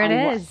 There it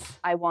is. What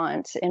I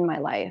want in my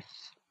life.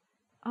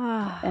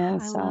 Oh,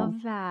 And I so, love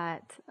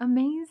that.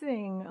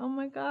 Amazing. Oh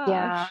my yeah,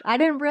 gosh. I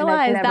didn't and I've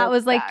realize never that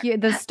was looked like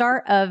back. the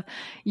start of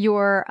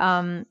your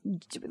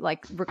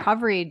like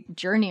recovery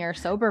journey or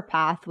sober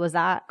path. Was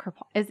that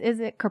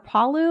is it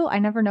Kripalu? I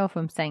never know if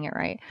I'm saying it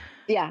right.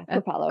 Yeah,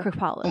 Kripalu.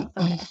 Kripalu.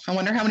 Okay. I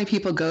wonder how many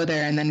people go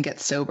there and then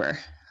get sober.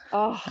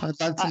 Oh, I would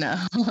love to know.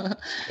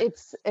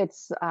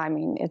 I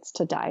mean, it's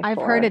to die I've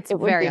for. heard it's It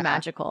would very be,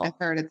 magical. I've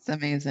heard it's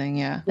amazing.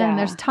 Yeah. And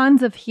there's yeah.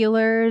 tons of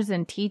healers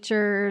and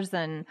teachers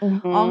and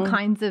all Mhm.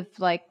 kinds of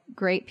like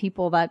great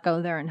people that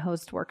go there and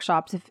host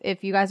workshops.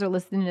 If you guys are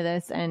listening to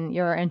this and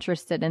you're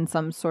interested in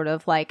some sort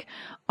of like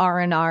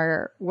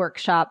R&R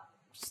workshop,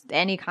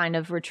 any kind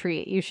of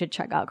retreat, you should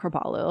check out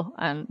Kripalu.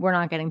 And we're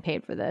not getting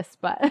paid for this,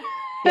 but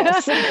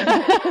Yes.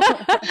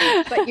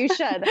 But you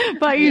should.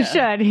 But you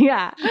should,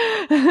 yeah.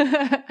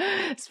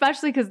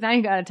 Especially because now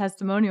you got a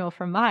testimonial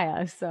from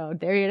Maya. So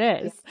there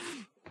it is.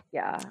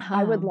 Yeah,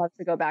 I would Um, love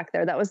to go back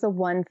there. That was the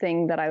one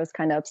thing that I was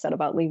kind of upset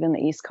about leaving the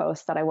East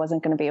Coast, that I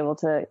wasn't going to be able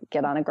to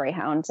get on a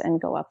Greyhound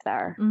and go up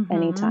there Mhm.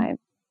 anytime.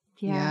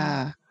 Yeah.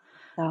 Yeah.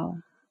 So,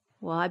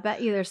 Well, I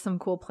bet you there's some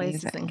cool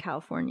places in Amazing.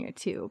 California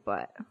too,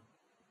 but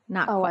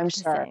not oh, quite I'm the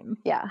sure. same.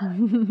 Yeah.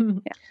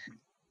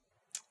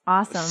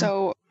 Awesome.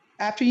 So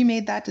after you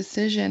made that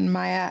decision,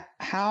 Maya,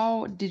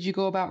 how did you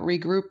go about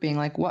regrouping?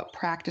 Like what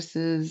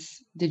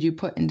practices did you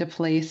put into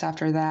place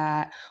after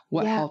that?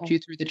 What Yeah. helped you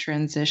through the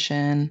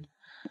transition?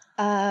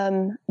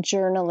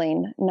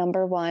 Journaling,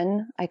 number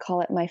one. I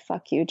call it my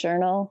fuck you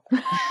journal.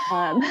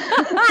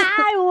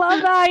 I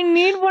love that. I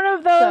need one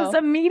of those So-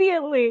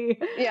 immediately.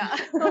 Yeah.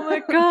 Oh my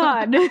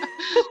God.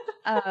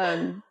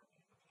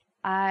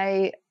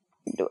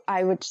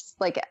 I would just,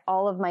 like,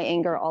 all of my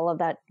anger, all of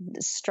that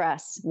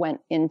stress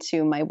went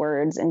into my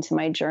words, into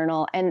my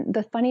journal. And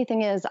the funny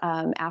thing is,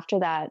 after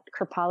that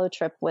Kripalu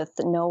trip with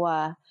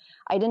Noah,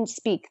 I didn't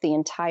speak the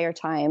entire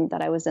time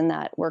that I was in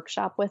that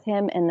workshop with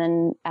him. And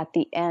then at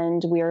the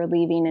end, we were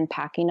leaving and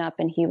packing up,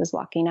 and he was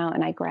walking out,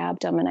 and I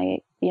grabbed him, and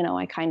I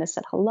kind of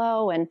said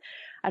hello. And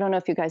I don't know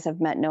if you guys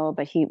have met Noah,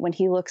 but when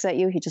he looks at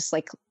you, he just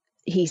like,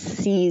 he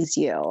sees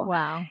you.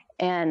 Wow.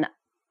 And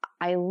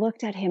I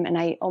looked at him and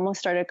I almost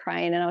started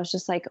crying, and I was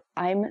just like,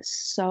 I'm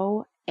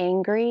so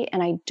angry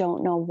and I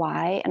don't know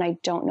why. And I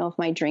don't know if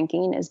my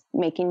drinking is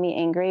making me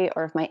angry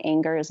or if my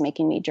anger is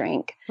making me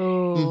drink.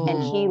 Ooh.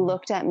 And he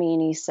looked at me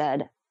and he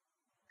said,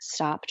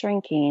 stop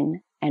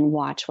drinking and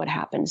watch what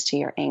happens to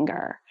your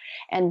anger.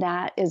 And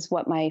that is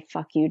what my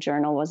fuck you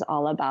journal was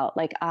all about.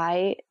 Like,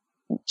 I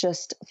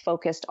just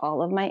focused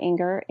all of my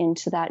anger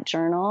into that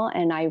journal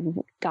and I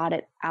got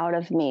it out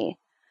of me.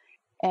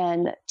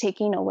 And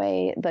taking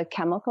away the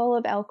chemical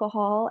of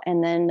alcohol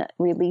and then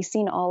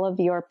releasing all of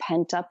your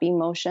pent up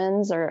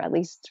emotions, or at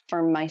least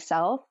for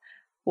myself,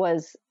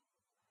 was,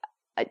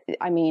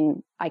 I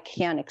mean, I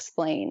can't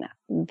explain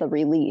the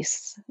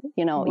release.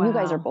 You know, you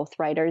guys Wow. are both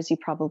writers. You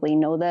probably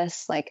know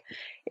this. Like,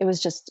 it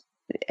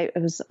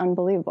was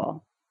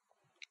unbelievable.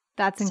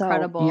 That's So-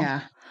 incredible.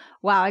 Yeah.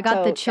 Wow, I got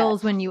So, the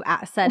chills when you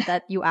said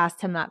that you asked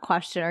him that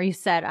question, or you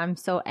said, I'm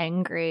so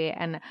angry.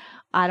 And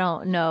I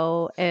don't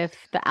know if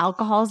the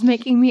alcohol is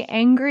making me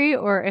angry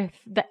or if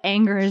the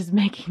anger is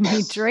making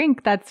me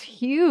drink. That's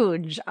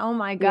huge. Oh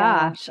my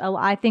gosh.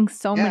 I think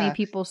so many Yeah.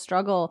 people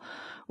struggle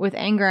with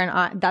anger.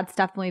 And that's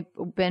definitely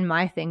been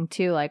my thing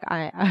too. Like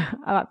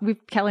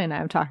Kelly and I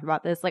have talked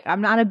about this. Like,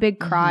 I'm not a big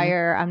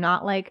crier. I'm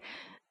not like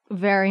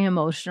very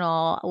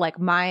emotional. Like,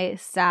 my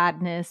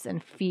sadness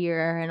and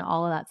fear and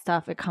all of that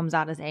stuff, it comes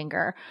out as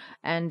anger.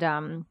 And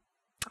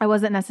I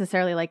wasn't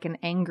necessarily like an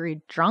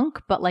angry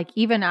drunk, but like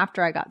even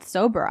after I got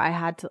sober,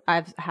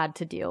 I've had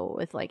to deal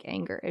with like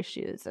anger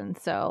issues. And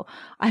so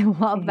I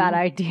love that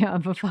idea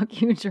of a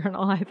fuck you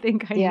journal. I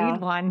think I Yeah.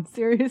 need one,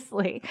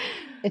 seriously.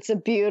 It's a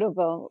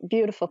beautiful,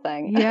 beautiful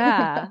thing.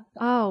 Yeah.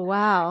 Oh,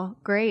 wow.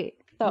 Great.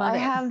 So Love I it.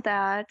 have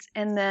that.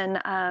 And then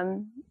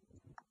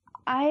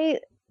I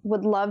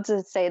would love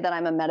to say that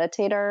I'm a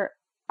meditator.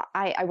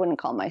 I wouldn't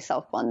call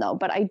myself one though,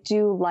 but I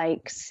do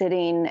like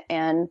sitting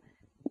and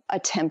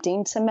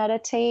attempting to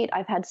meditate.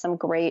 I've had some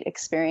great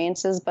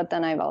experiences, but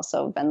then I've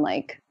also been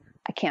like,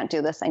 I can't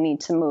do this. I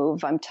need to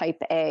move. I'm type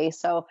A.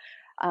 So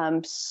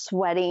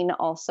sweating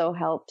also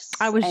helps.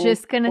 I was Any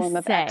just going form to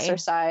of say,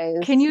 exercise.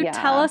 can you Yeah.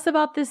 tell us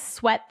about this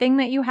sweat thing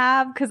that you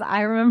have? Because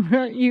I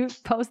remember you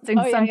posting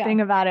Oh, yeah, something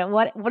about it.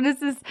 What is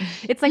this?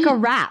 It's like a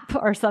wrap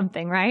or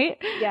something, right?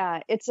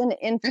 Yeah, it's an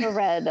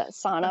infrared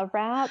sauna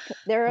wrap.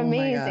 They're Oh my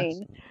gosh.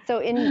 amazing.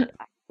 So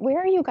where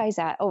are you guys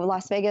at? Oh,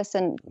 Las Vegas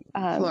and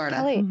Florida.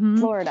 Kelly, Mhm.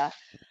 Florida.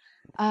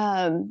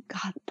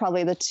 God,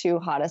 probably the two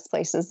hottest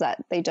places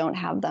that they don't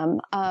have them.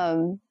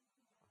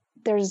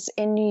 There's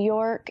in New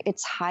York,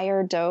 it's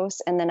higher dose,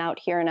 and then out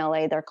here in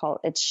LA,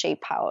 it's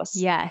Shape House.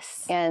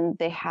 Yes. And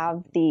they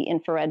have the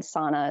infrared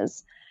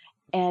saunas.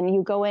 And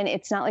you go in,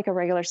 it's not like a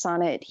regular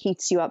sauna. It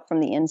heats you up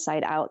from the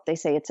inside out. They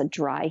say it's a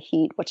dry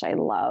heat, which I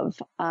love.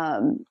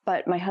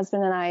 But my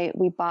husband and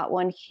we bought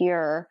one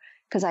here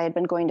because I had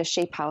been going to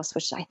Shape House,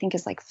 which I think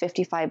is like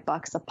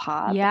 $55 a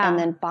pop. Yeah. And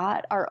then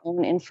bought our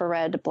own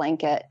infrared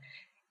blanket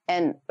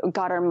and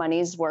got our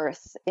money's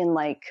worth in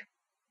like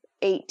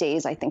 8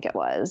 days, I think it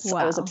was. Wow.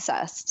 I was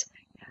obsessed.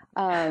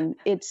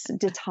 It's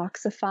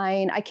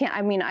detoxifying.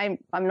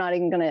 I'm not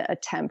even going to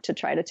attempt to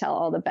try to tell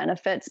all the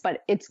benefits,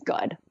 but it's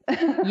good.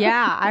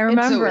 Yeah, I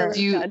remember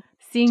really good.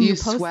 seeing Do you you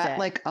post sweat it.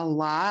 like a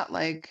lot?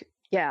 Like,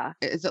 Yeah.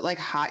 is it like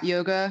hot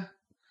yoga?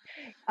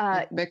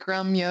 Like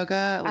Bikram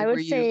yoga, like would where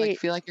you say- like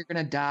feel like you're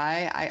gonna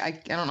die? I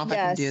don't know if I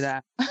can do Yes.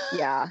 that.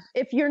 Yeah.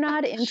 If you're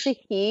not into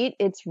heat,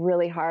 it's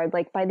really hard.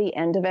 Like by the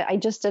end of it, I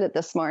just did it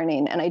this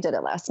morning and I did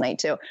it last night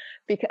too,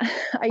 because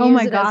I Oh use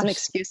my it as an gosh.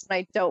 excuse when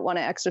I don't want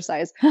to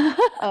exercise.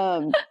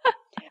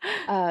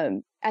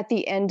 At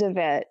the end of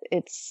it,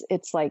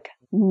 it's like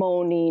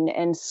moaning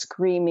and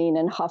screaming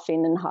and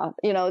huffing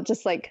and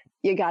just like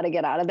you got to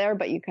get out of there,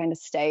 but you kind of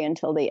stay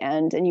until the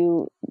end, and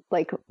you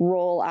like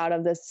roll out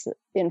of this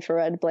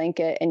infrared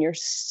blanket and you're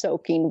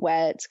soaking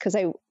wet because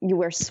you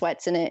wear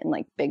sweats in it and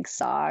like big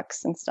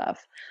socks and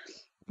stuff.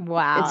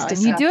 Wow. It's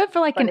And you do it for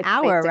like but an it's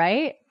hour, addicting.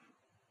 right?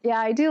 Yeah,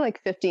 I do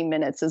like 15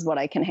 minutes is what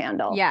I can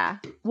handle. Yeah.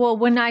 Well,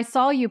 when I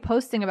saw you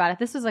posting about it,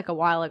 this was like a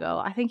while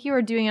ago. I think you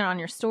were doing it on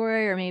your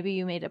story, or maybe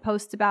you made a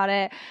post about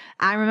it.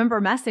 I remember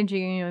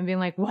messaging you and being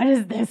like, what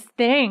is this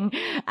thing?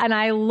 And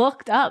I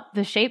looked up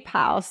the Shape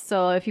House.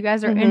 So if you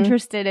guys are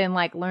interested in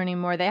like learning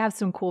more, they have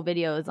some cool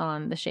videos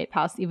on the Shape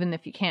House. Even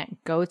if you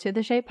can't go to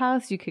the Shape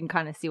House, you can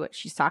kind of see what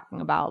she's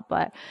talking about.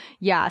 But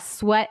yeah,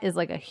 sweat is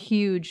like a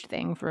huge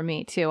thing for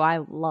me too.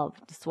 I love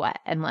to sweat.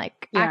 And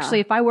like,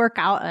 actually, if I work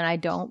out and I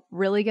don't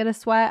really get a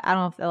sweat, I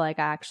don't feel like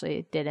I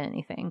actually did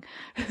anything.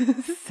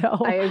 So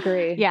I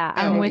agree. Yeah,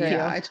 I'm with you.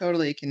 I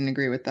totally can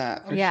agree with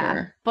that for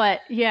sure.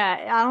 But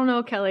yeah, I don't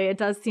know, Kelly. It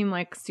does seem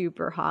like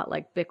super hot,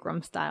 like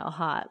Bikram style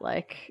hot.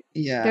 Like,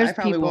 Yeah, there's I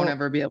probably people- won't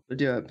ever be able to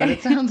do it, but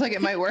it sounds like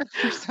it might work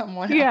for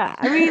someone else. Yeah,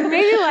 I mean,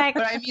 maybe like,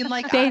 But I mean,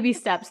 like baby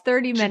steps,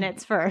 30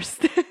 minutes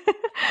first.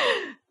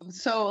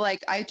 So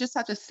like I just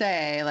have to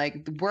say,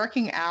 like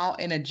working out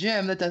in a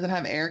gym that doesn't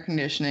have air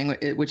conditioning,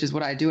 which is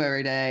what I do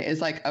every day,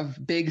 is like a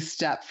big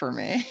step for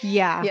me.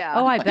 Yeah. Yeah.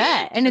 Oh, I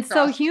bet. And it's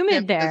so Across the humid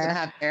gym that doesn't there.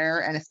 have air,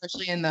 and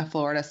especially in the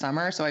Florida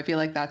summer. So I feel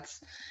like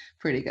that's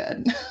pretty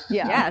good.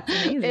 Yeah, it's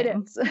amazing.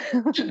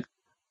 It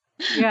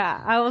is.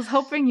 Yeah, I was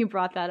hoping you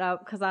brought that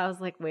up because I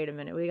was like, wait a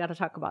minute, we got to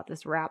talk about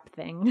this wrap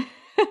thing.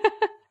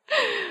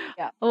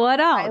 Yeah. What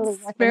Highly else?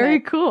 recommend. Very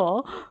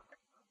cool.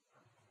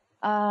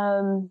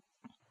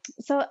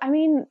 So, I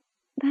mean,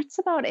 that's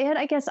about it.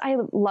 I guess I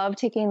love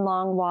taking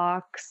long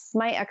walks.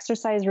 My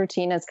exercise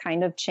routine has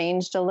kind of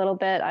changed a little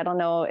bit. I don't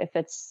know if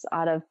it's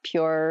out of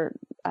pure,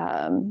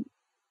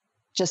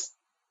 just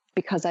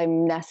because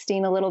I'm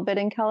nesting a little bit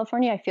in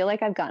California. I feel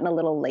like I've gotten a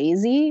little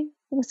lazy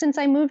since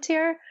I moved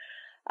here.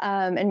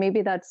 And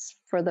maybe that's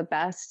for the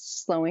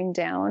best, slowing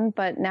down.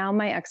 But now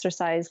my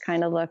exercise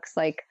kind of looks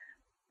like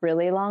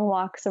really long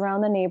walks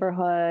around the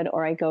neighborhood,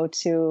 or I go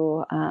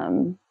to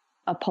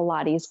a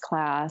Pilates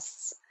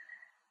class.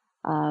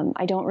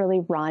 I don't really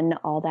run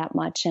all that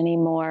much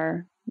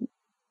anymore.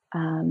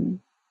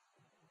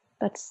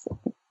 That's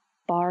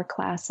bar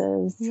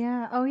classes.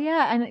 Yeah. Oh,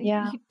 yeah.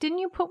 And didn't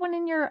you put one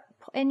in your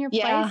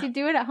place? You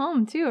do it at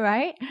home too,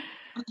 right?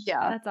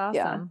 Yeah. That's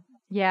awesome.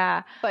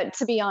 Yeah. But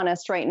to be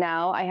honest, right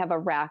now I have a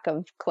rack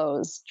of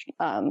clothes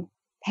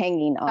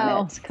hanging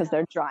on it because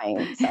they're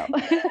drying. So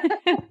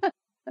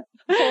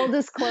full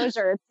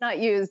disclosure, it's not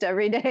used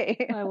every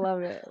day. I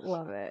love it.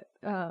 Love it.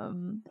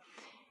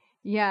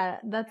 Yeah,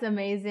 that's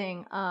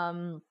amazing.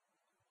 What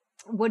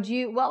would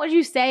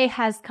you say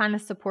has kind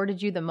of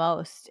supported you the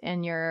most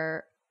in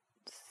your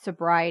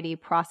sobriety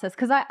process?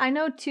 Because I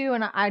know too,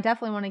 and I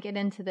definitely want to get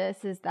into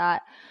this, is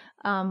that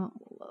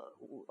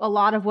a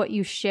lot of what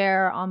you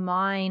share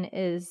online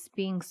is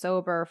being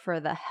sober for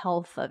the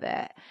health of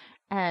it.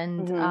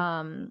 And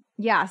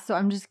so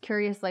I'm just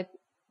curious, like,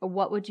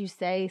 what would you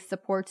say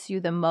supports you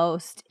the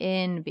most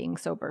in being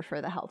sober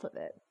for the health of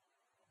it?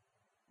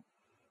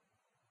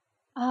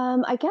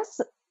 I guess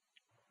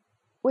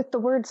with the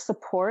word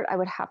support, I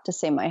would have to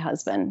say my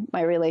husband,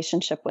 my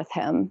relationship with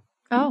him.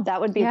 Oh,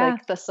 that would be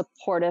like the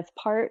supportive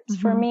part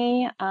for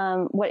me.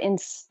 What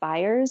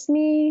inspires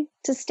me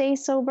to stay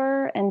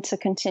sober and to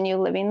continue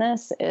living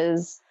this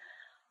is,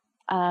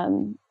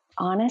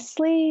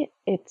 honestly,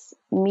 it's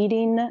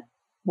meeting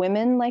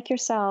women like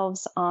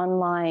yourselves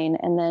online,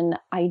 and then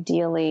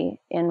ideally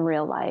in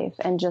real life,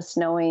 and just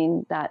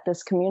knowing that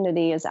this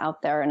community is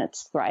out there and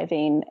it's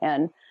thriving,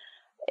 and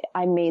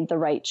I made the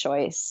right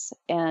choice,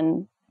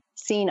 and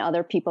seeing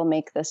other people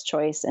make this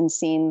choice and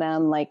seeing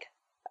them like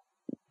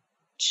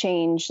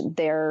change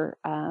their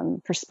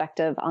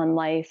perspective on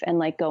life and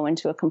like go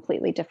into a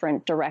completely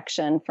different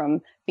direction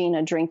from being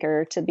a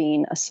drinker to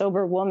being a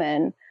sober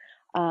woman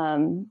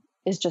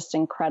is just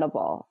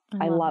incredible.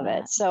 I love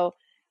it. So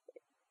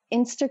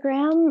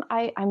Instagram,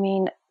 I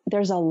mean,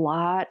 there's a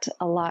lot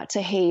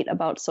to hate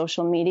about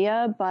social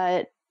media,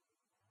 but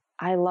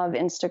I love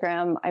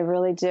Instagram. I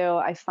really do.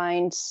 I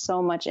find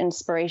so much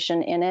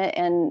inspiration in it,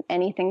 and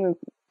anything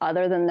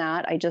other than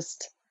that, I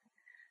just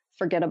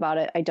forget about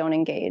it. I don't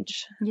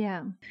engage.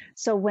 Yeah.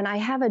 So when I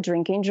have a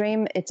drinking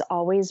dream, it's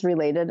always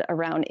related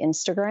around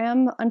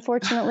Instagram,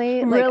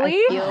 unfortunately. Like Really?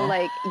 I feel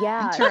like,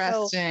 yeah. So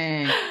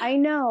Interesting. I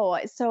know.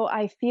 So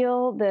I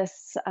feel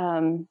this,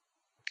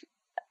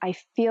 I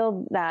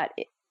feel that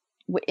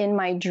in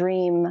my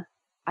dream,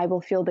 I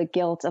will feel the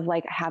guilt of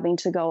like having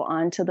to go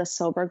onto the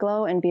Sober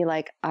Glow and be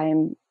like,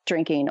 I'm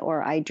drinking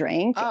or I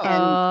drank, Oh.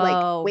 and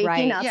like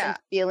waking right. up Yeah. and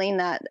feeling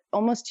that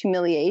almost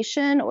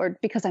humiliation, or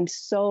because I'm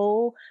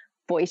so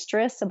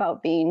boisterous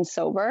about being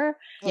sober,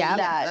 Yeah.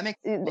 that makes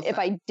if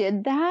I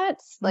did that,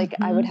 like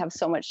I would have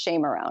so much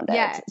shame around it.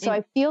 Yeah, So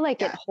I feel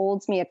like it Yeah.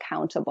 holds me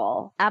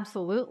accountable.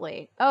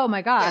 Absolutely. Oh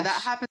my gosh. Yeah,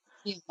 that happens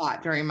to me a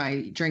lot during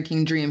my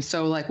drinking dreams.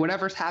 So like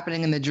whatever's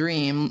happening in the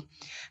dream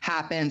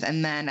happens.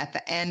 And then at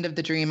the end of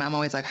the dream, I'm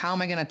always like, how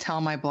am I going to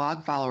tell my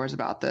blog followers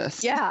about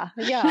this? Yeah.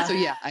 Yeah. So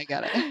yeah, I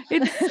get it.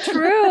 It's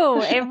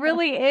true. It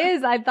really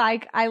is. I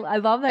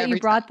love that you Every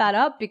brought that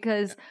up,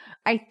 because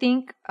I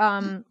think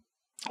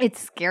it's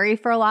scary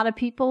for a lot of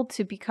people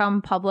to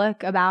become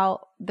public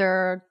about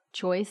their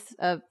choice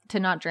of to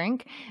not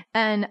drink.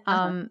 And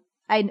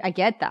I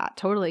get that,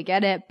 totally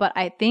get it. But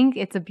I think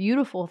it's a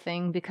beautiful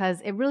thing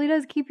because it really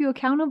does keep you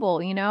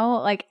accountable, you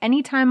know? Like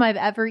anytime I've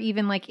ever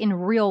even like in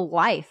real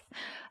life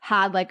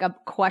had like a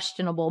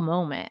questionable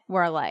moment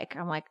where like,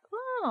 I'm like,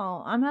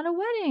 oh, I'm at a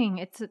wedding.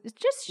 It's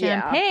just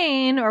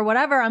champagne or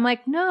whatever. I'm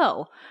like,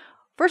 no.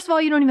 First of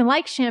all, you don't even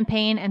like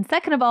champagne. And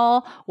second of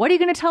all, what are you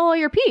going to tell all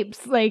your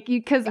peeps? Like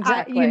because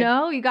Exactly.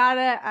 you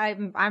gotta,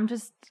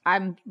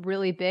 I'm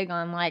really big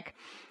on like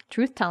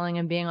truth telling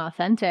and being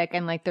authentic.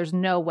 And like, there's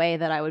no way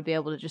that I would be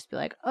able to just be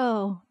like,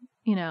 oh,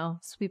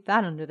 sweep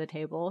that under the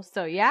table.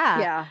 So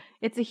yeah,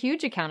 it's a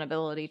huge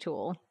accountability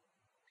tool.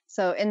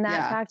 So in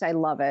that fact, I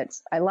love it.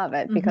 I love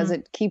it because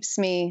it keeps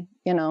me,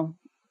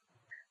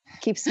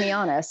 keeps me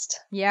honest.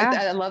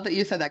 Yeah. I love that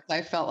you said that, because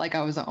I felt like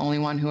I was the only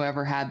one who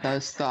ever had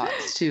those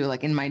thoughts too.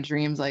 Like in my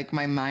dreams, like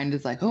my mind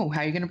is like, oh,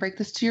 how are you going to break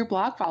this to your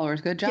blog followers?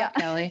 Good job,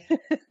 Kelly.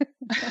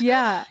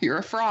 Yeah. You're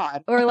a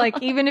fraud. Or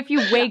like, even if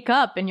you wake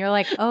up and you're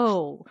like,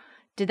 oh,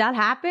 did that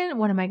happen?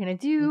 What am I going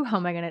to do? How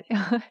am I going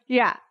to?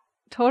 Yeah,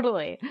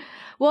 totally.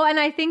 Well, and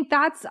I think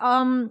that's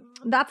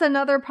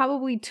another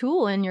probably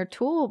tool in your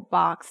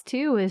toolbox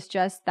too, is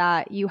just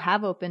that you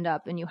have opened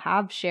up and you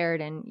have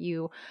shared, and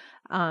you,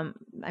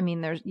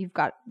 you've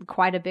got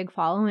quite a big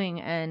following,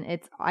 and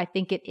I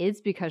think it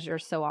is because you're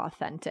so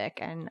authentic,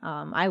 and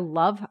I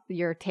love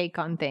your take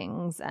on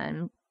things,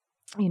 and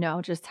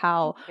just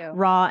how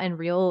raw and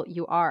real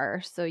you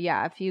are. So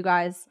yeah, if you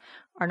guys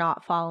are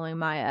not following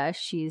Maya,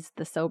 she's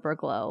the Sober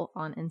Glow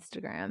on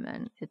Instagram,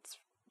 and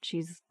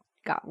she's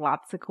got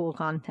lots of cool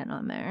content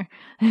on there.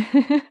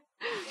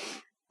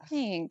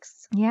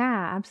 Thanks.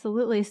 Yeah,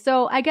 absolutely.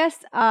 So I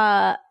guess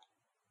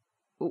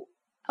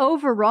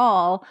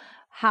overall,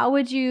 how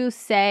would you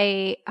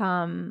say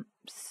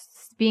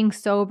being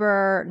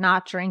sober,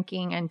 not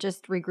drinking, and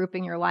just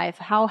regrouping your life,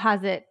 how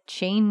has it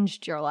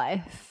changed your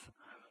life?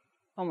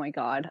 Oh my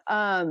God.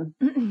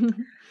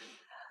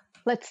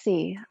 Let's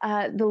see.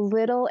 The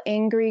little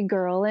angry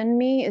girl in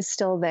me is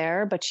still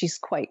there, but she's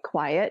quite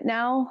quiet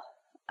now.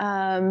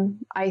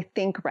 I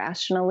think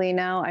rationally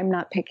now. I'm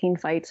not picking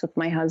fights with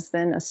my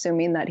husband,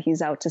 assuming that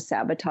he's out to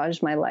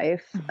sabotage my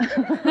life.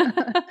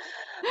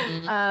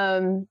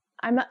 I'm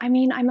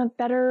a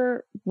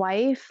better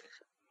wife,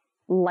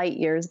 light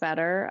years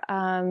better.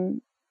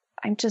 I'm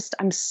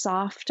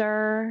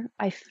softer.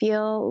 I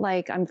feel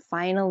like I'm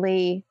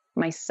finally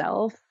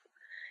myself.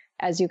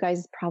 As you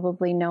guys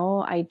probably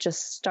know, I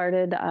just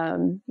started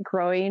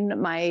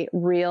growing my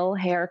real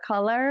hair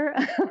color.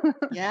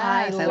 Yeah,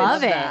 I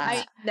love it.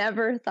 I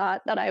never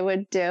thought that I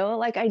would do.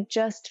 Like, I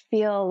just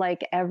feel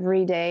like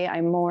every day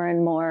I'm more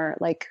and more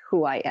like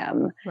who I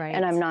am. Right.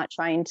 And I'm not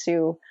trying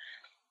to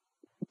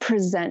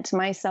present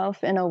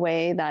myself in a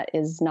way that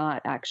is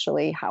not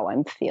actually how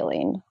I'm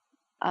feeling.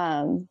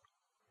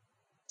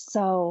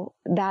 So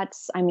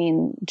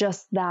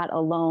just that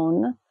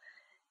alone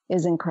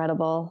is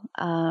incredible.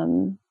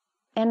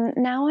 And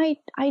now I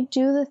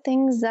do the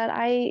things that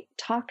I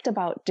talked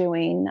about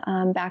doing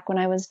back when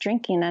I was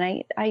drinking.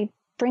 And I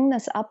bring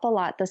this up a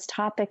lot, this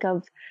topic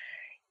of,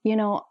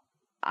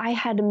 I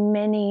had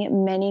many,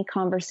 many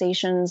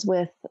conversations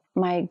with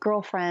my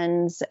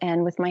girlfriends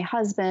and with my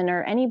husband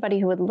or anybody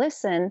who would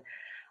listen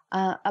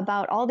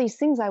about all these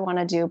things I want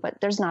to do, but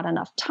there's not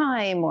enough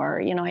time, or,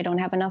 I don't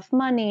have enough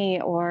money,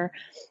 or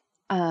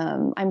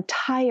I'm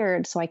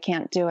tired, so I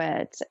can't do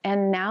it.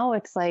 And now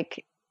it's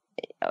like,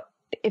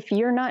 if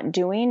you're not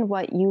doing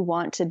what you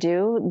want to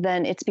do,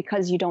 then it's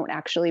because you don't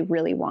actually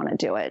really want to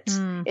do it.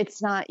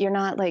 It's not, you're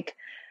not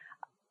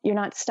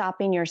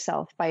stopping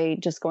yourself by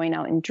just going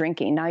out and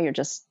drinking. Now you're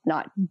just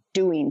not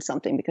doing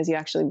something because you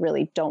actually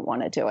really don't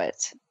want to do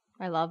it.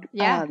 I love,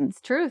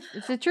 it's truth.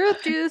 It's the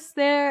truth juice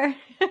there.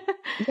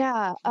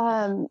 Yeah.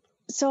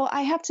 So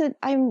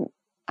I'm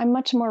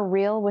much more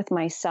real with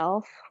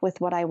myself, with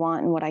what I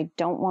want and what I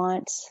don't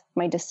want.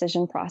 My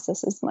decision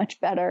process is much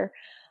better.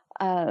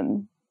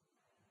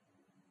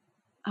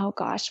 oh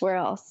gosh, where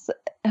else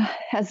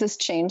has this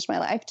changed my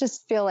life? I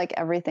just feel like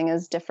everything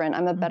is different.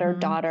 I'm a better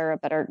daughter,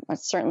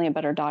 certainly a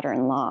better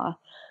daughter-in-law,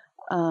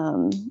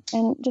 and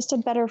just a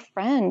better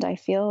friend. I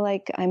feel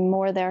like I'm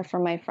more there for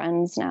my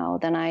friends now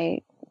than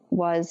I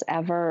was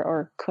ever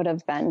or could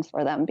have been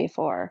for them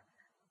before.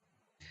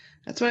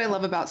 That's what I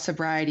love about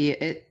sobriety.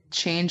 It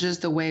changes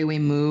the way we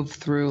move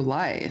through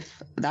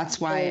life. That's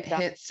why it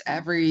hits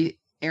every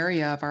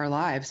area of our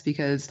lives,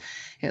 because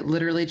it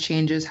literally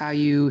changes how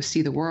you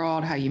see the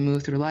world, how you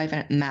move through life,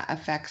 and that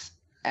affects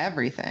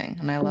everything.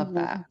 And I love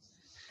that.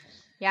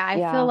 Yeah,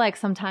 I feel like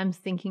sometimes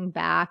thinking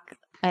back,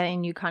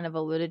 and you kind of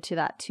alluded to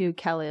that too,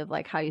 Kelly, of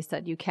like how you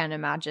said you can't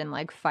imagine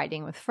like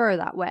fighting with fur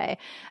that way.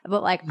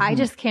 But like, I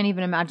just can't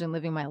even imagine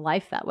living my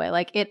life that way.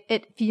 Like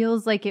it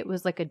feels like it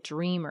was like a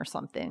dream or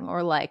something,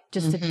 or like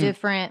just a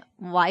different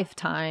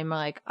lifetime.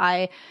 Like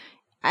I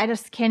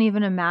just can't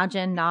even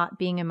imagine not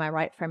being in my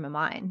right frame of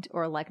mind,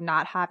 or like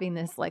not having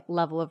this like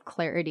level of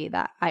clarity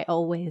that I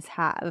always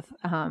have.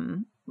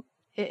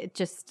 It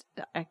just,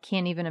 I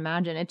can't even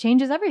imagine. It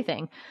changes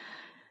everything.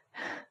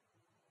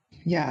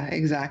 Yeah,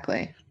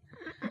 exactly.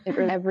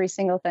 Every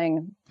single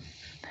thing.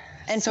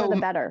 And for the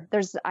better.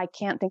 I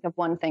can't think of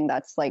one thing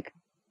that's like,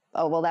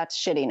 oh, well, that's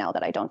shitty now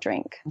that I don't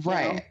drink.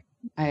 Right. You know?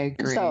 I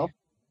agree. So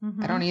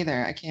I don't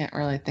either. I can't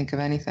really think of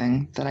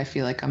anything that I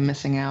feel like I'm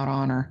missing out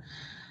on, or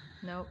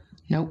Nope.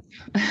 Nope.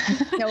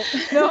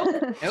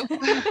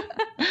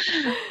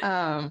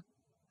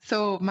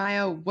 So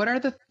Maya, what are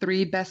the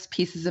 3 best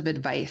pieces of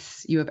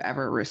advice you have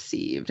ever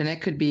received? And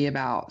it could be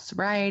about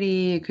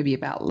sobriety, it could be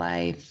about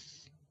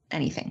life,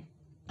 anything.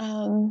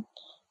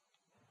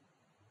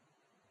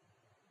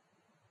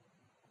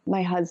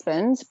 My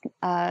husband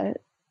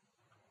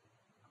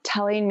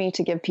telling me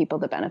to give people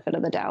the benefit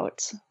of the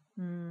doubt.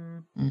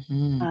 I'm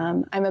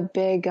a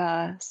big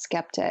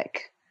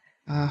skeptic.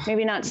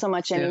 Maybe not so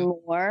much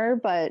anymore,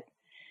 but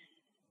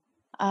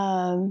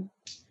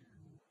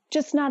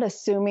just not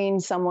assuming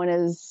someone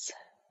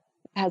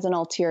has an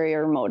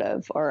ulterior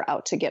motive or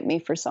out to get me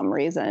for some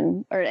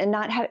reason, and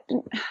not have.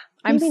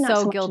 I'm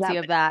so guilty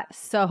of that.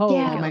 So guilty.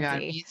 Oh my God,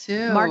 me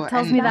too. Mark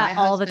tells me that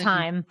all the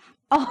time.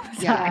 All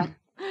the time.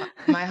 Yeah,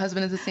 my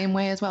husband is the same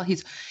way as well.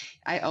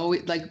 I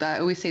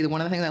always say that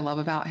one of the things I love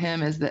about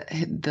him is that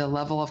the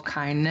level of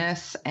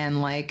kindness and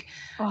like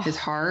his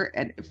heart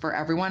for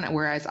everyone.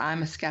 Whereas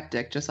I'm a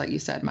skeptic, just like you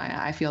said, Maya.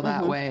 I feel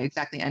that way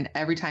exactly. And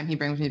every time he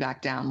brings me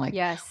back down, like,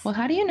 well,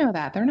 how do you know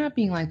that? They're not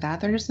being like that.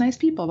 They're just nice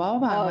people. Blah blah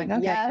blah. I'm like,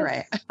 okay, you're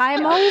right.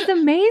 I'm always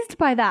amazed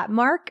by that.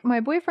 Mark,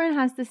 my boyfriend,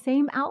 has the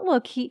same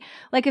outlook. He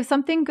like if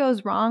something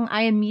goes wrong,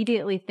 I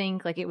immediately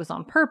think like it was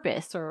on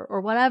purpose or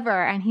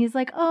whatever. And he's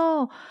like,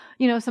 oh,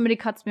 you know, somebody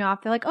cuts me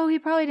off. They're like, oh, he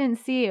probably didn't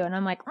see you. And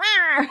I'm like,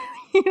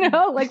 you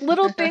know, like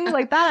little things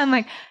like that. I'm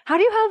like, how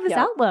do you have this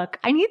outlook?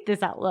 I need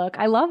this outlook.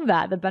 I love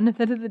that. The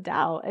benefit of the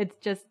doubt. It's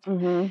just,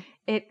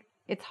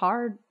 it's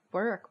hard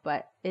work,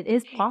 but it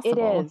is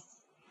possible.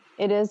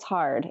 It is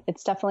hard.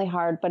 It's definitely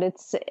hard, but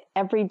it's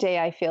every day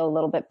I feel a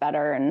little bit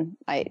better. And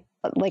I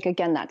like,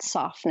 again, that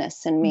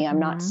softness in me. I'm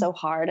not so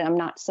hard and I'm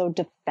not so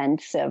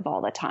defensive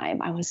all the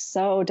time. I was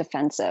so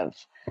defensive.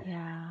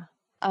 Yeah.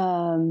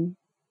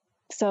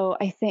 So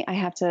I think I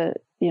have to,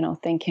 you know,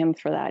 thank him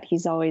for that.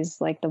 He's always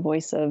like the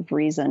voice of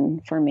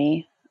reason for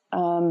me.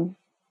 My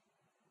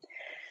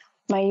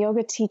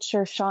yoga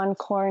teacher, Sean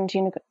Korn,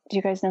 do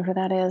you guys know who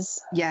that is?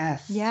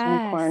 Yes.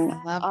 Sean Korn.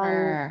 I love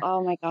her.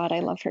 Oh my God, I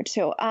love her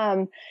too.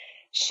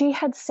 She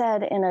had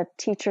said in a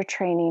teacher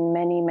training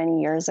many, many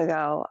years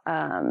ago,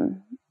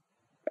 and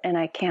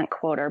I can't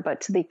quote her,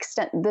 but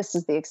this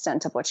is the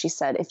extent of what she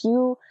said.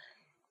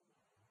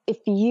 If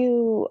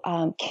you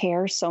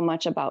care so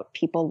much about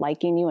people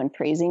liking you and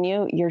praising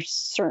you, you're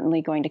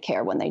certainly going to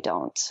care when they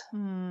don't.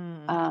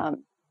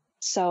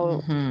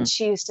 So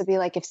she used to be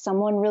like, if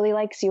someone really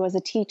likes you as a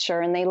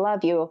teacher and they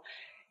love you,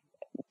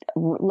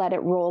 let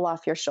it roll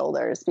off your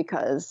shoulders,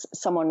 because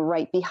someone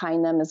right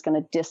behind them is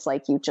going to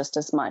dislike you just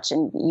as much.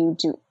 And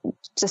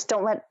just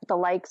don't let the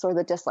likes or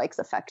the dislikes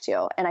affect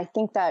you. And I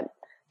think that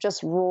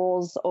just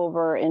rolls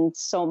over in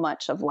so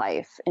much of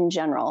life in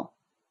general.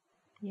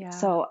 Yeah.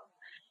 So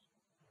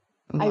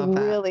I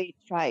really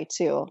try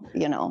to,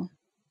 you know,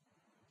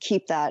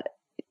 keep that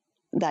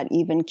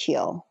even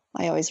keel.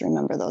 I always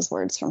remember those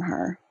words from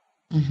her.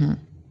 It's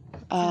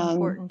an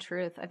important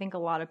truth. I think a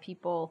lot of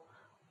people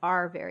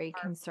are very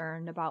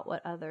concerned about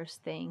what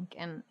others think.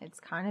 And it's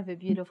kind of a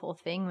beautiful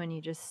thing when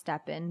you just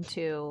step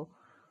into,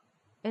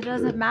 it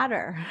doesn't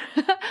matter.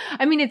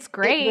 I mean, it's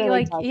great. It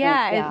really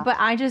doesn't, but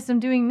I just am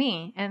doing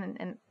me.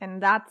 And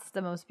that's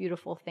the most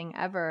beautiful thing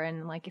ever.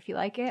 And like, if you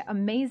like it,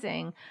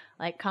 amazing.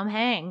 Like, come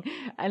hang.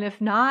 And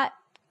if not,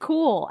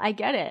 cool. I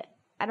get it.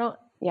 I don't,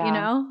 you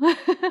know?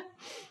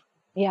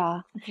 Yeah.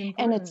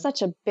 And it's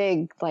such a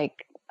big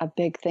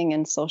thing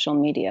in social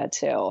media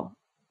too,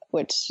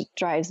 which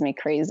drives me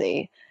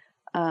crazy.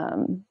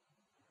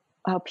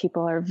 How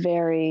people are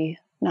I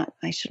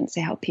shouldn't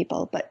say how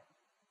people, but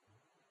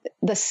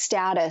the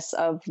status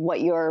of what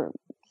your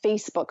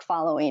Facebook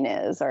following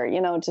is, or,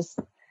 you know, just,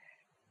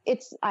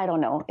 I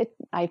don't know.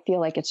 I feel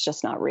like it's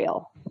just not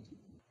real.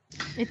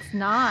 It's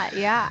not.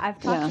 Yeah. I've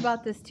talked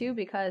about this too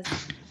because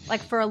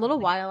like for a little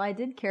while I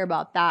did care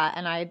about that,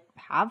 and I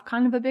have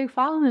kind of a big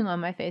following on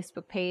my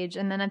Facebook page.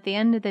 And then at the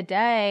end of the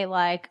day,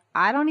 like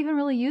I don't even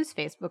really use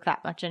Facebook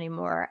that much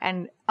anymore.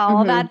 And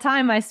all that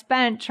time I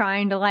spent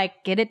trying to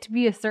like get it to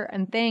be a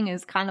certain thing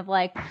is kind of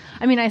like,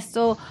 I mean, I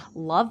still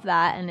love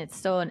that and it's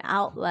still an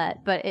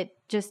outlet, but it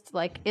just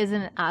like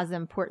isn't as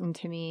important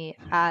to me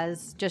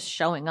as just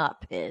showing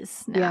up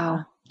is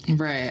now.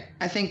 Right.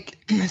 I think,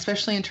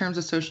 especially in terms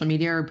of social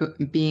media or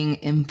being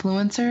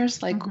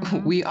influencers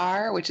like we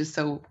are, which is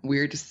so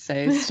weird to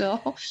say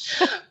still,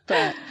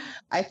 but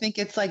I think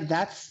it's like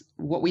that's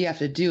what we have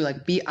to do.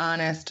 Like, be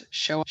honest,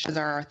 show us as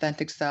our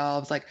authentic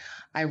selves. Like,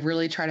 I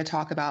really try to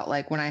talk about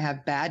like when I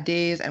have bad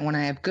days and when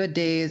I have good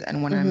days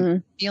and when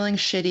I'm feeling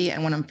shitty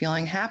and when I'm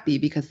feeling happy,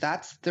 because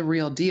that's the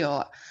real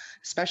deal,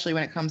 especially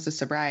when it comes to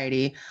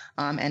sobriety.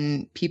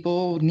 And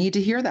people need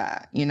to hear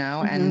that, you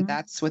know, and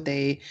that's what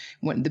the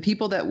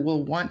people that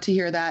will want to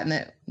hear that and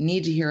that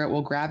need to hear it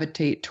will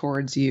gravitate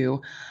towards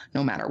you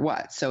no matter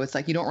what. So it's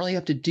like, you don't really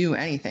have to do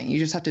anything. You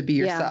just have to be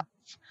yourself.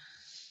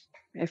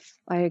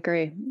 I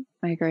agree.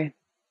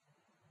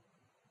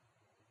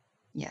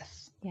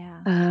 Yes.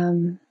 Yeah.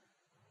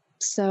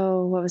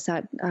 So what was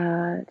that?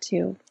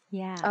 Too?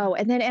 Yeah. Oh,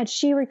 and then as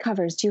she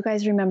recovers, do you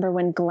guys remember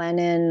when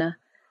Glennon,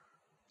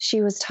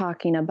 she was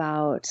talking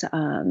about,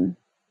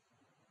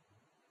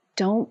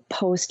 don't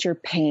post your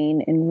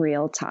pain in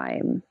real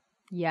time.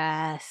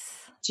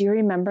 Yes. Do you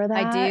remember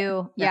that? I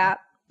do. Yeah.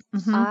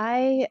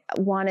 I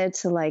wanted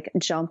to like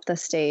jump the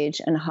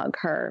stage and hug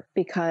her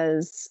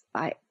because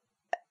I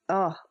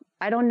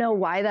don't know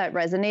why that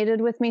resonated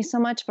with me so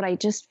much, but I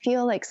just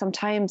feel like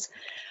sometimes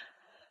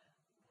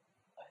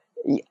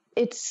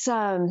it's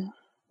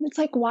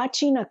like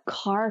watching a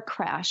car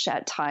crash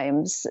at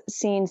times,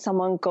 seeing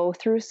someone go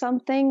through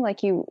something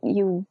like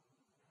you're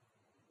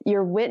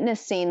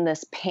witnessing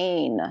this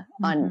pain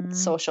on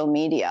social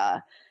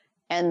media.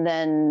 And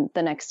then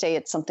the next day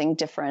it's something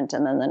different.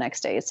 And then the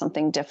next day it's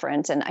something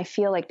different. And I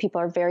feel like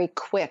people are very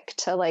quick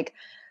to like,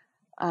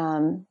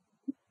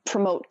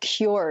 promote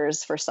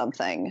cures for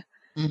something.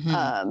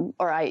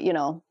 Or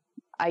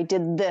I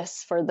did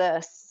this for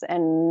this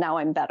and now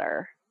I'm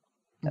better.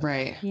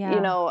 Right. Yeah.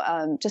 You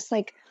know, just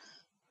like,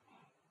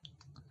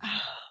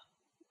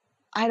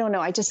 I don't know.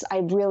 I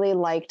really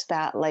liked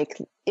that. Like,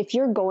 if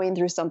you're going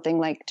through something,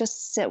 like,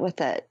 just sit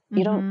with it.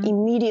 You don't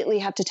immediately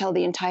have to tell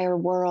the entire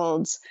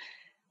world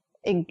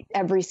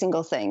every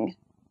single thing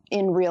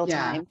in real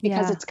time,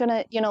 because it's going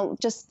to,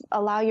 just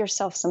allow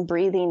yourself some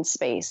breathing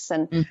space.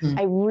 And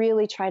I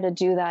really try to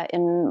do that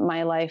in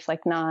my life.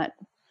 Like, not,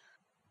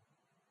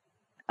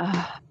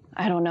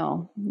 I don't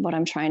know what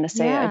I'm trying to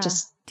say. Yeah.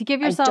 To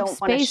give yourself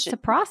space to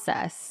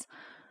process.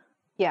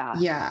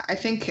 Yeah. I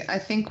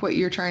think what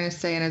you're trying to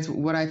say, and is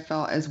what I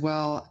felt as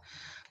well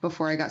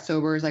before I got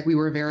sober, is like we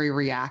were very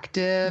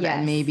reactive.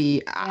 And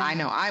maybe I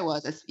know I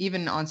was,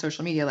 even on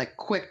social media, like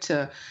quick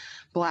to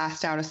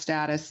blast out a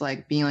status,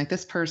 like being like,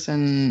 this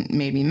person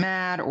made me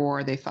mad,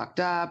 or they fucked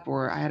up,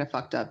 or I had a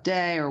fucked up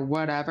day, or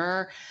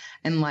whatever.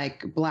 And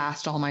like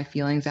blast all my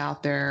feelings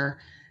out there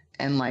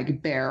and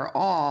like bear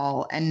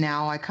all. And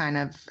now I kind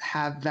of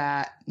have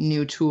that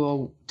new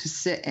tool to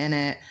sit in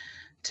it,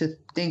 to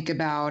think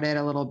about it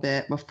a little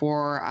bit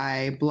before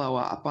I blow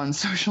up on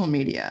social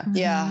media.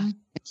 Yeah.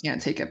 I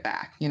can't take it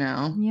back, you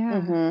know?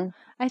 Yeah.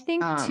 I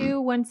think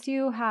too, once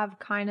you have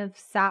kind of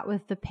sat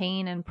with the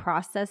pain and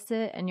processed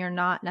it and you're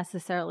not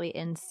necessarily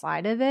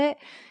inside of it,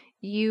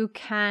 you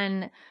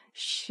can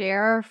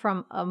share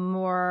from a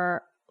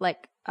more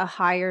like a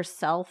higher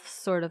self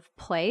sort of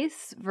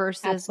place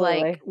versus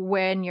like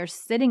when you're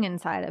sitting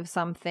inside of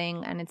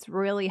something and it's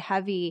really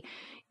heavy,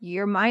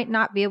 you might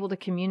not be able to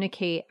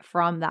communicate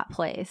from that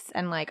place.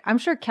 And like, I'm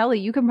sure Kelly,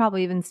 you can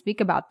probably even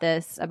speak about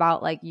this,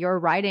 about like you're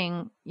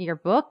writing your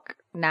book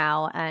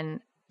now,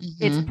 and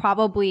it's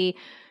probably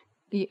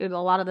a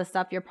lot of the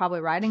stuff you're probably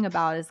writing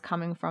about is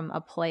coming from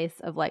a place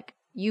of like,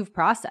 you've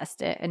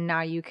processed it and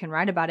now you can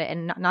write about it.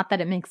 And not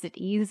that it makes it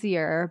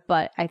easier,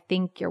 but I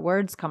think your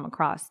words come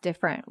across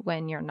different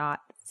when you're not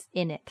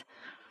in it.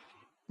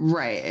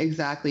 Right,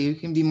 exactly. You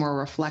can be more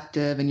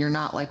reflective and you're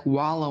not like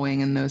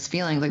wallowing in those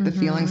feelings. Like the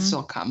feelings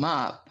still come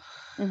up,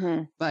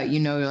 but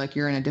like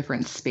you're in a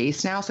different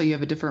space now. So you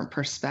have a different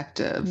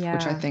perspective,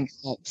 which I think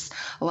helps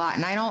a lot.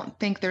 And I don't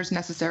think there's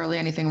necessarily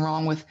anything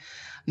wrong with,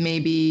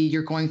 maybe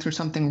you're going through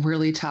something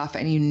really tough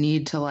and you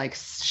need to like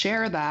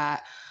share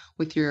that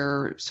with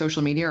your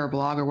social media or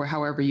blog or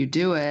however you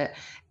do it.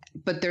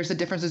 But there's a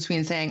difference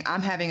between saying,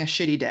 I'm having a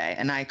shitty day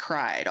and I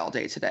cried all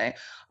day today,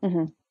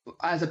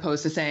 as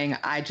opposed to saying,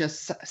 I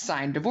just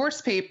signed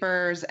divorce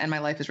papers and my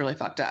life is really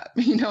fucked up.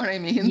 You know what I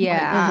mean?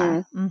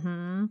 Yeah.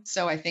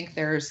 So I think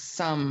there's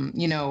some,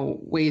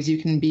 ways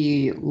you can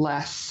be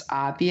less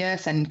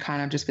obvious and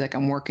kind of just be like,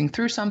 I'm working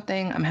through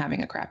something. I'm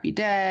having a crappy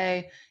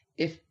day.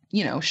 If,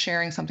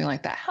 sharing something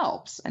like that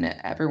helps, and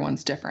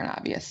everyone's different,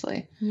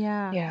 obviously.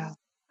 Yeah.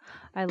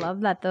 I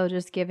love that though,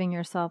 just giving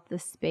yourself the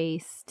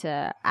space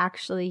to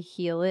actually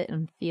heal it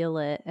and feel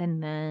it,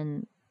 and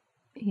then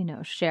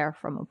share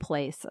from a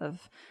place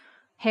of,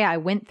 hey, I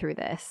went through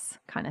this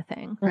kind of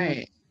thing.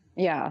 Right.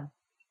 Yeah.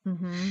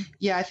 Mm-hmm.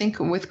 Yeah, I think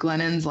with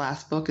Glennon's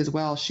last book as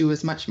well, she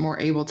was much more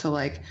able to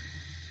like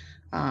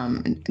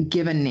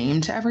give a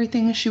name to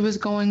everything she was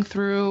going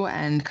through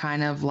and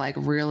kind of like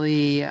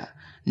really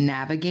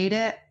navigate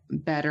it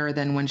better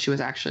than when she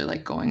was actually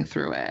like going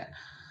through it.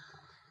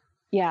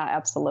 Yeah,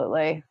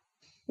 absolutely.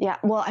 Yeah.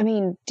 Well, I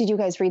mean, did you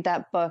guys read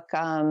that book,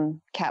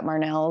 Kat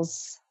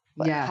Marnell's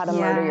Yes. How to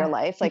Murder Your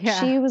Life? Like Yeah.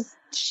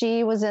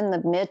 she was in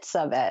the midst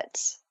of it,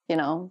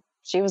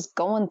 she was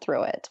going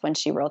through it when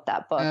she wrote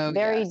that book. Oh,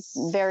 Very, yes.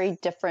 very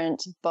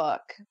different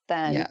book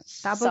than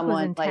Yes. That book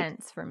was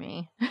intense for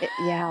me. It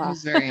yeah.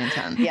 was very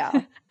intense.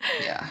 Yeah.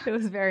 Yeah. It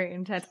was very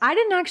intense. I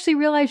didn't actually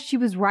realize she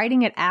was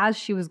writing it as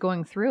she was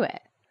going through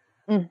it.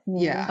 Mm-hmm.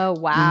 Yeah. Oh,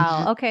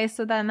 wow. Mhm. Okay.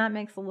 So then that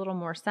makes a little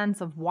more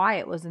sense of why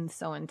it was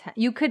so intense.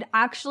 You could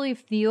actually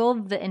feel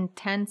the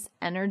intense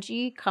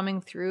energy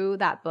coming through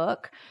that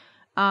book.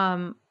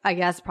 I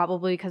guess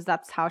probably because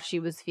that's how she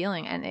was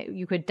feeling. And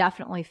you could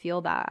definitely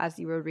feel that as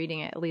you were reading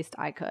it. At least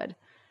I could.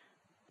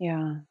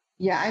 Yeah.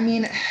 Yeah, I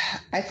mean,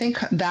 I think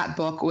that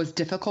book was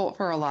difficult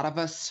for a lot of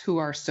us who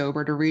are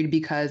sober to read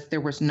because there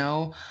was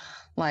no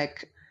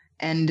like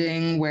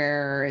ending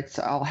where it's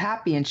all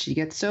happy and she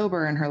gets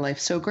sober and her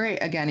life's so great.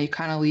 Again, it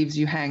kind of leaves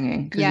you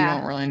hanging because you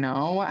don't really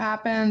know what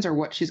happens or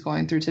what she's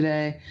going through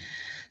today.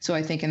 So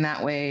I think in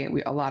that way,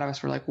 a lot of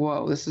us were like,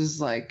 whoa, this is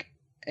like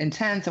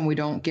intense and we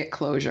don't get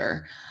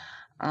closure.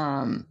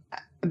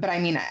 But I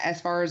mean,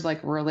 as far as like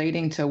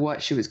relating to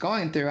what she was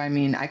going through, I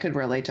mean, I could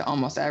relate to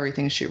almost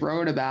everything she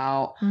wrote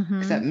about,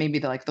 except maybe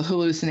the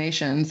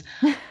hallucinations.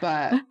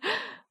 But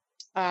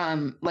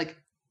like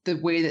the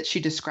way that she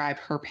described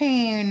her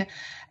pain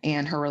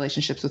and her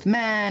relationships with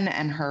men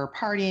and her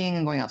partying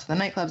and going out to the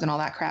nightclubs and all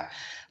that crap.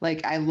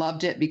 Like I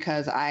loved it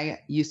because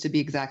I used to be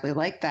exactly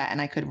like that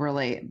and I could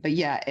relate. But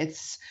yeah,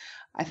 it's,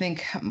 I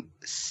think,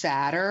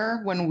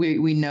 sadder when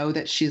we know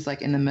that she's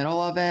like in the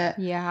middle of it.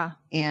 Yeah.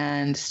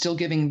 And still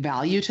giving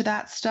value to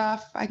that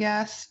stuff, I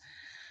guess.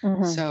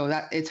 Mm-hmm. So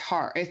that it's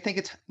hard. I think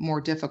it's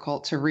more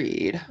difficult to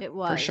read. It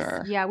was. For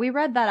sure. Yeah, we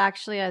read that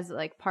actually as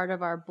like part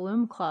of our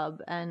Bloom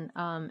Club. And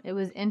it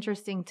was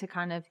interesting to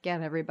kind of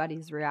get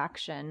everybody's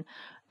reaction.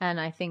 And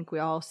I think we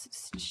all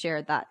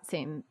shared that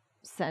same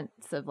sense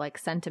of like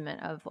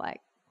sentiment of like,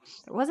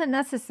 it wasn't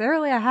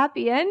necessarily a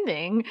happy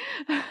ending.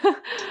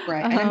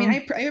 Right. And I mean,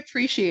 I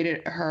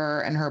appreciated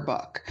her and her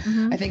book.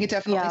 Mm-hmm. I think it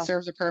definitely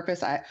serves a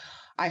purpose.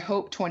 I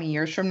hope 20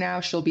 years from now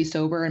she'll be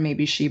sober and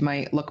maybe she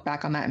might look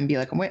back on that and be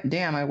like,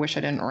 damn, I wish I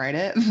didn't write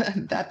it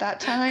at that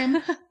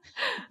time.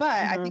 But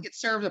I think it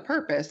serves a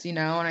purpose, and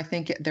I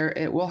think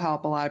it will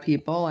help a lot of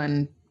people.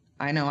 And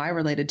I know I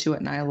related to it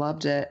and I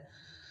loved it.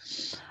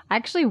 I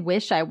actually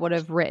wish I would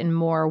have written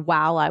more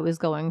while I was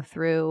going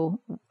through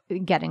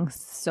getting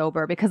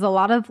sober, because a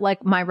lot of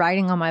like my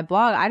writing on my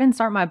blog, I didn't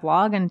start my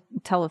blog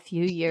until a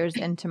few years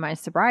into my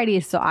sobriety.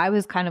 So I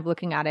was kind of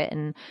looking at it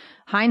in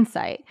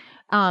hindsight.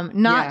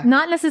 Not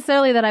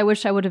necessarily that I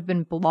wish I would have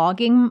been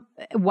blogging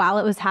while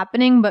it was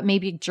happening, but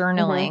maybe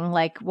journaling,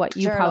 like what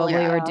you probably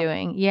were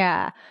doing.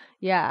 Yeah.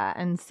 Yeah.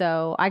 And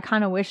so I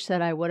kind of wish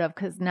that I would have,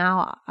 because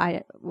now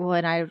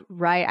when I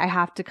write, I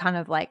have to kind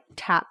of like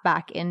tap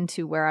back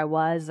into where I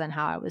was and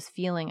how I was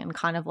feeling and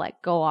kind of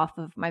like go off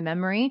of my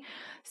memory.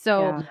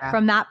 So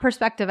from that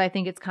perspective, I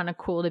think it's kind of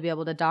cool to be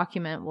able to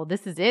document, well,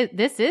 this is it.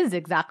 This is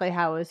exactly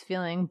how I was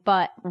feeling.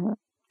 But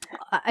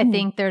I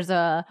think there's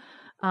a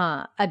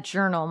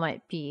journal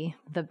might be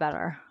the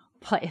better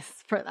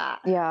place for that.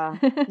 Yeah.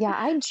 Yeah.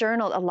 I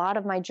journaled a lot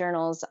of my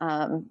journals.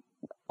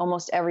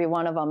 Almost every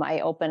one of them, I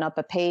open up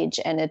a page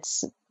and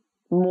it's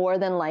more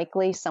than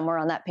likely somewhere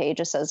on that page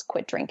it says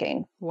quit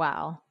drinking.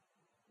 Wow.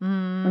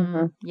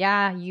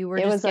 Yeah, you were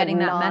just getting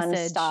that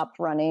message. Non-stop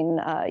running.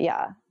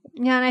 Yeah.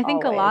 Yeah, and I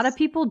think a lot of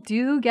people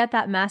do get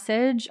that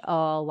message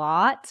a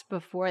lot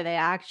before they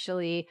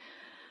actually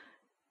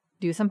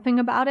do something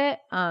about it.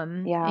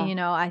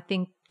 I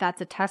think that's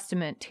a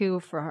testament too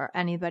for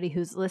anybody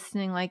who's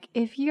listening. Like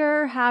if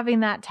you're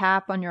having that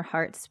tap on your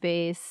heart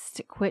space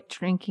to quit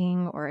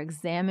drinking or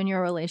examine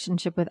your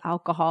relationship with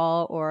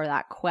alcohol, or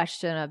that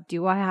question of,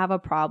 do I have a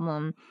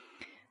problem?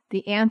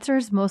 The answer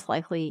is most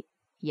likely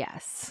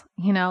yes.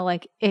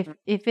 Like if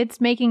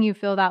it's making you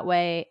feel that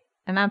way,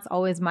 and that's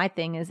always my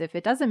thing, is if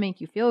it doesn't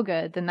make you feel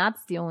good, then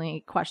that's the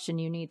only question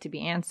you need to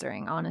be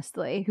answering,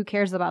 honestly. Who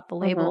cares about the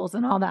labels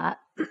and all that?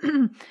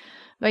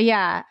 But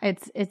yeah,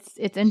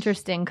 it's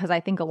interesting because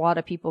I think a lot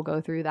of people go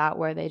through that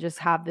where they just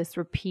have this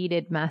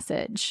repeated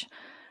message,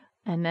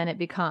 and then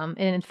and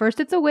at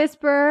first it's a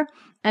whisper,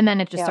 and then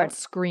it just starts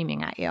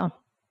screaming at you.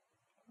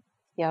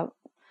 Yep.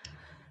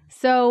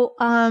 So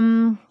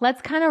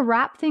let's kind of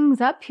wrap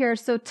things up here.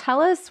 So tell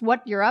us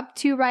what you're up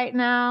to right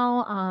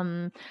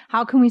now.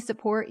 How can we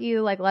support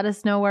you? Like, let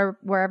us know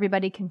where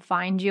everybody can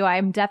find you.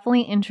 I'm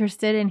definitely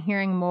interested in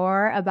hearing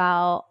more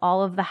about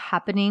all of the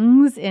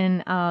happenings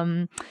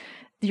in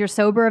your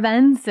sober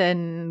events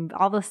and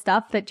all the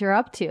stuff that you're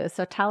up to.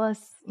 So tell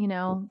us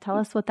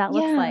what that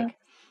looks like.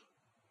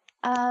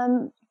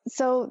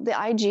 So the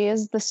IG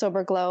is the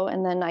Sober Glow.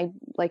 And then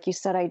like you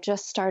said, I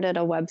just started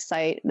a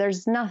website.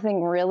 There's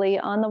nothing really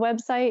on the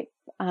website.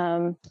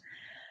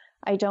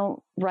 I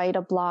don't write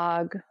a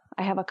blog.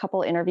 I have a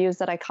couple interviews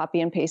that I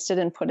copy and pasted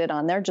and put it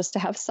on there just to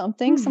have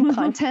something, some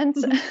content.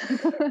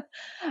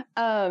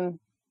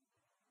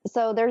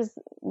 So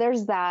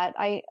there's that.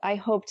 I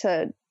hope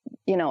to,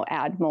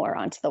 add more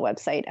onto the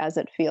website as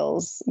it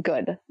feels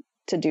good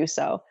to do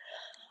so.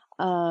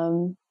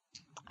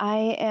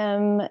 I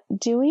am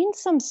doing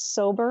some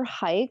sober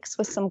hikes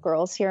with some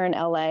girls here in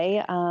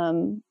LA.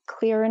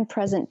 Clear and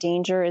Present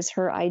Danger is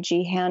her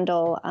IG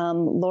handle.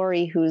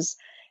 Lori, who's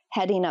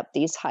heading up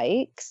these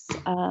hikes.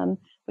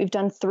 We've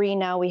done 3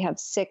 now. We have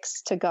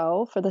 6 to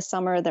go for the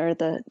summer. They're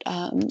the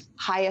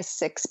highest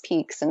 6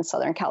 peaks in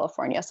Southern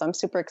California. So I'm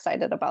super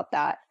excited about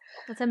that.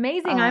 That's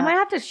amazing. I might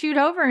have to shoot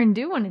over and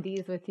do one of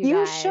these with you guys.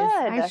 You should.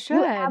 I should.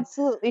 You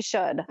absolutely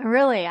should.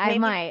 Really, Maybe I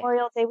might.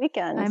 Memorial Day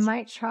weekend. I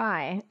might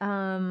try.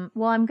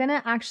 Well, I'm going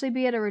to actually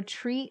be at a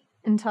retreat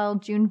until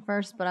June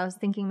 1st, but I was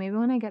thinking maybe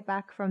when I get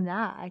back from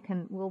that,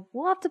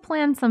 we'll have to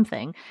plan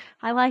something.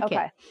 I like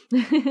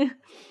it.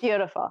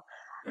 Beautiful.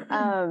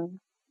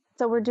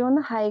 So we're doing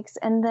the hikes,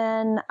 and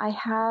then I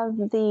have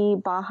the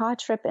Baja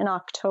trip in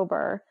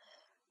October,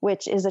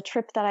 which is a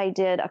trip that I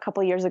did a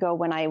couple years ago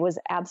when I was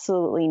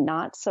absolutely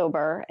not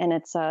sober. And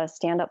it's a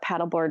stand-up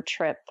paddleboard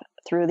trip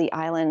through the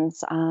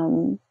islands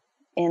in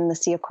the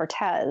Sea of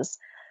Cortez,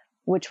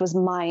 which was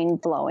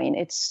mind-blowing.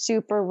 It's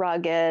super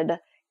rugged,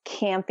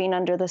 camping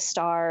under the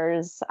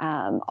stars.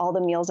 All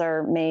the meals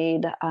are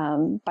made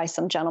by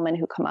some gentlemen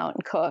who come out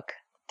and cook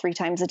 3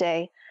 times a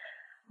day.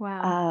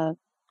 Wow.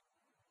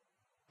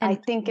 I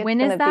think it's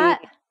when is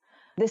that?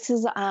 This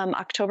is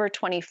October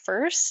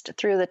 21st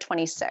through the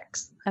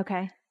 26th.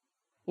 Okay.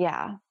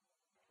 Yeah.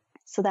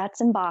 So that's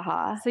in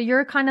Baja. So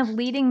you're kind of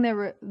leading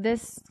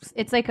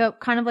it's like a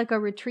kind of like a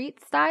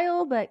retreat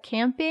style, but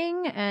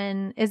camping.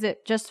 And is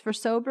it just for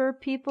sober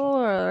people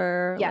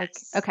or?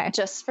 Yes. Okay.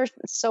 Just for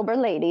sober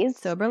ladies.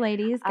 Sober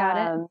ladies. Got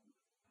it.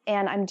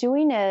 And I'm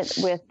doing it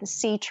with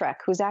Sea Trek,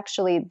 who's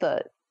actually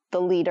the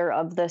leader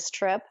of this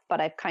trip,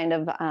 but I've kind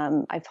of,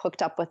 I've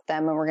hooked up with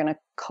them and we're going to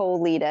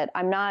co-lead it.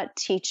 I'm not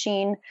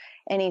teaching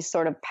any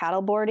sort of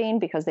paddleboarding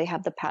because they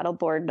have the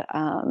paddleboard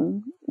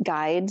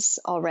guides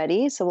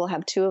already. So we'll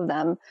have 2 of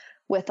them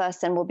with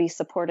us and we'll be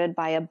supported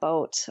by a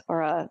boat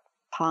or a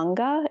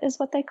panga is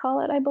what they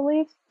call it, I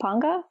believe.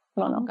 Panga?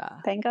 I don't know.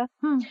 Panga.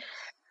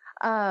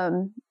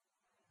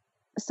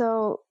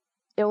 So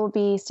it will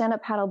be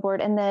stand-up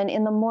paddleboard. And then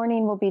in the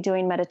morning, we'll be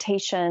doing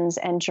meditations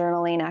and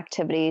journaling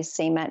activities,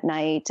 same at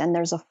night. And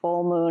there's a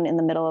full moon in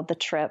the middle of the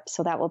trip.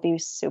 So that will be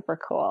super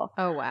cool.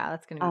 Oh, wow.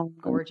 That's going to be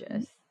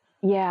gorgeous.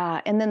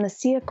 Yeah. And then the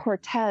Sea of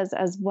Cortez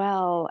as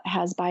well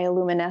has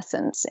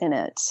bioluminescence in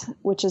it,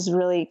 which is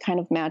really kind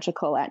of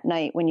magical at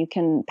night when you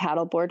can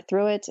paddleboard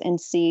through it and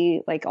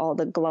see like all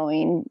the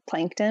glowing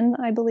plankton,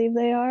 I believe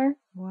they are.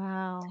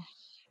 Wow.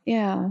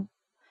 Yeah.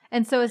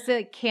 And so is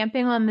it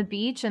camping on the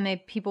beach and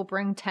people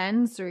bring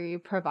tents, or are you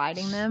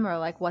providing them, or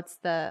like what's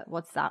that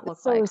look like?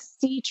 So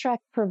Sea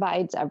Trek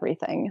provides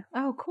everything.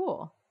 Oh,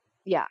 cool.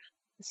 Yeah.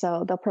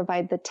 So they'll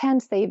provide the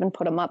tents. They even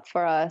put them up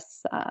for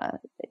us.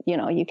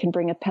 You can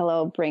bring a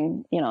pillow,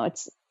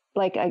 it's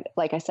like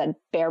I said,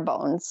 bare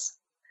bones.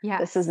 Yeah.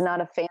 This is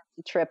not a fancy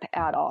trip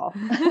at all.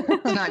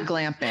 It's not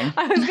glamping.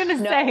 I was going to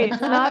say,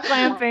 it's not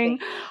glamping.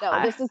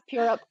 No, this is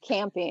pure up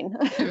camping.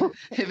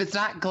 If it's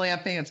not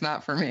glamping, it's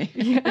not for me.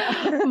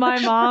 Yeah. My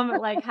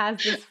mom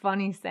has this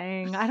funny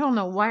saying. I don't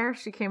know where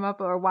she came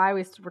up or why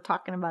we were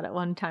talking about it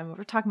one time. We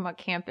were talking about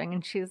camping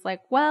and she's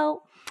like,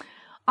 well,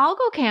 I'll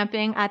go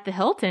camping at the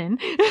Hilton.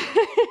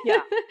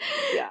 Yeah.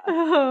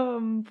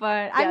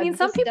 But I mean,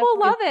 some people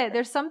love it.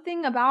 There's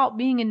something about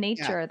being in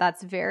nature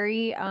that's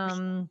very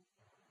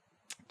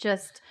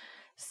just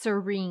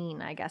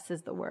serene, I guess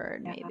is the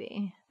word,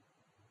 maybe.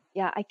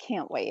 Yeah, I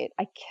can't wait.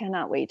 I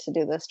cannot wait to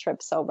do this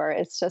trip sober.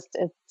 It's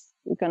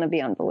going to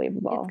be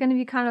unbelievable. It's going to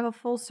be kind of a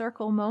full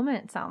circle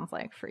moment, sounds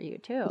like, for you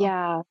too.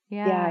 Yeah,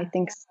 I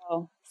think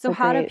so. So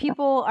how do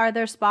people, are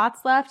there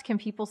spots left? Can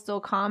people still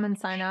come and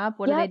sign up?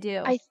 What do they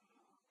do? I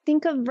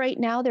think of right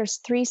now, there's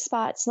 3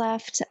 spots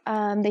left.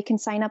 They can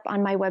sign up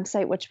on my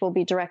website, which will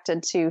be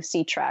directed to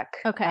Sea Trek.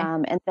 Okay.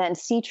 And then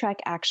Sea Trek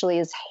actually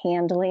is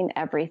handling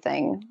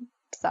everything.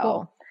 So,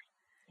 cool.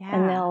 Yeah.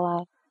 And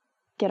they'll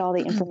get all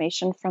the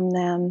information from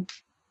them.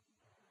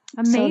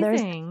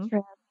 Amazing.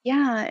 So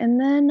yeah. And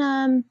then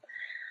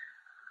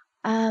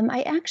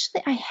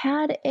I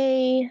had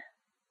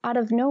out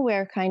of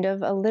nowhere kind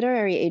of a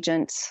literary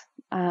agent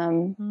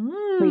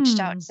reached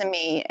out to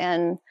me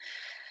and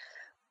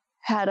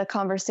had a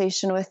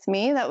conversation with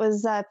me that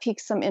was piqued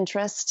some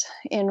interest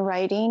in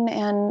writing,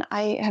 and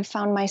I have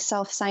found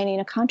myself signing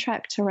a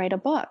contract to write a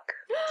book.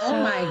 Oh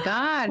my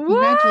God!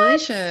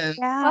 Congratulations!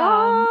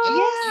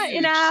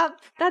 Yeah,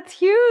 that's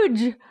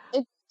huge.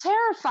 It's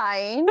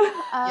terrifying,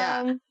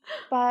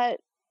 but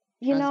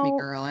Trust me,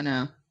 girl, I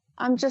know.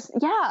 I'm just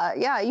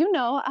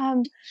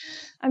I'm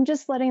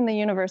just letting the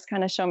universe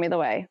kind of show me the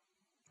way.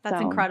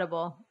 That's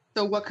incredible.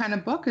 So, what kind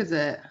of book is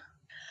it?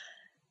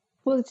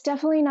 Well, it's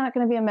definitely not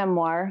going to be a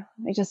memoir.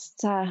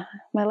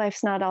 My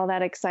life's not all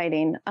that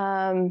exciting.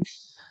 Can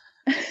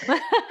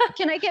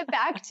I get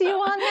back to you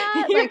on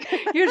that?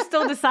 You're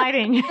still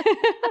deciding.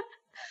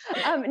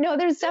 No,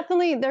 there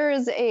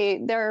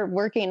are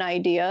working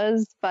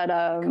ideas, but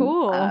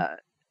cool.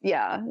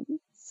 Yeah.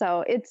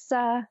 So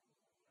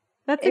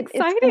that's it's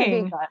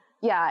exciting.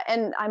 Yeah,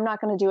 and I'm not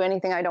going to do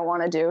anything I don't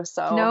want to do.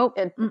 So nope.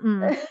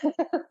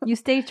 You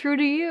stay true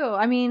to you.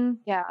 I mean,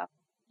 yeah.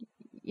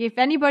 If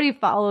anybody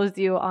follows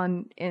you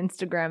on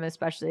Instagram,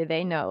 especially,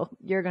 they know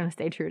you're going to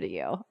stay true to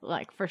you,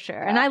 like for sure.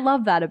 Yeah. And I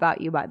love that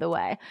about you, by the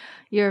way.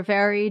 You're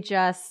very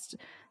just,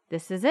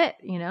 this is it,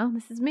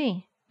 this is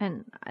me.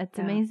 And it's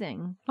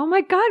amazing. Oh my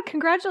God,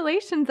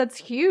 congratulations. That's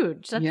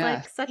huge. That's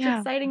like such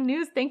exciting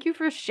news. Thank you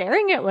for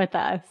sharing it with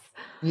us.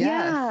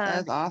 Yes,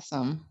 that's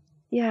awesome.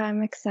 Yeah,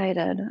 I'm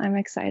excited.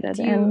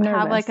 Do you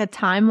have like a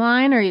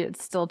timeline, or are you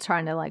still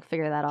trying to like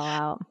figure that all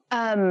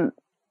out?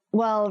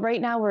 Well, right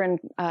now we're in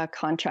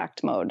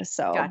contract mode.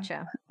 So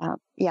gotcha.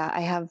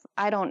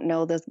 I don't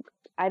know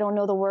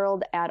the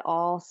world at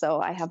all.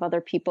 So I have other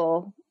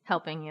people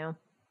helping you.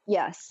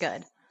 Yes.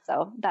 Good.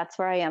 So that's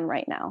where I am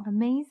right now.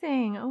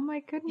 Amazing. Oh my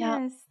goodness.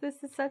 Yeah. This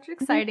is such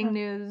exciting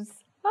news.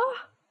 Oh,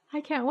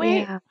 I can't wait.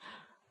 Yeah.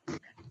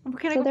 I'm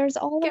going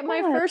to get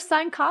my first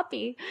signed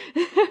copy.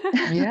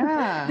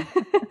 Yeah.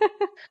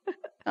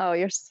 Oh,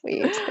 you're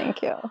sweet.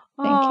 Thank you. Thank you.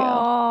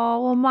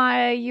 Oh, well,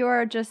 Maya, you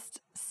are just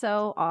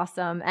so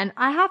awesome. And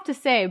I have to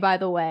say, by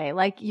the way,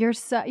 like you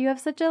have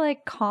such a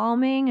like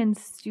calming and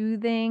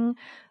soothing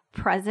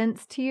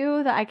presence to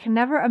you that I can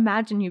never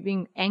imagine you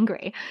being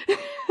angry.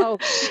 Oh,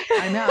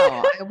 I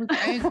know.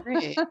 I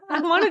agree.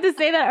 I wanted to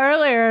say that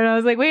earlier, and I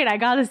was like, wait, I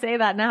got to say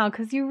that now,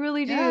 because you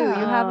really do. You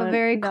have a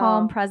very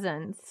calm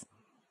presence.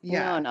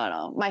 Yeah.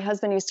 No. My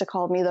husband used to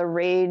call me the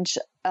rage.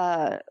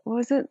 What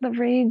was it?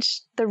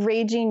 The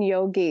raging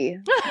yogi.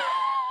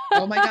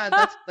 Oh my God,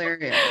 that's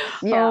hilarious.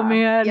 Yeah, oh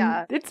man,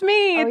 yeah. It's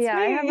me. It's me.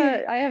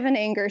 I have an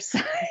anger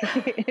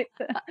side.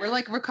 We're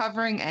like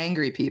recovering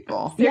angry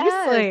people.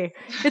 Seriously,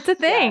 it's a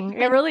thing.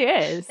 Yeah. It really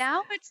is.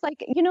 Now it's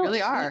like,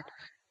 really are.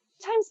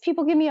 Sometimes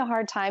people give me a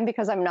hard time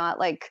because I'm not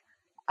like,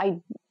 I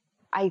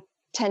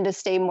tend to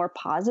stay more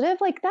positive.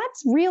 Like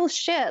that's real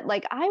shit.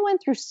 Like I went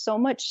through so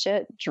much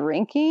shit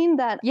drinking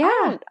that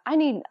I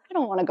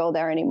don't want to go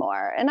there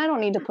anymore. And I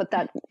don't need to put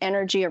that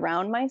energy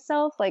around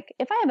myself. Like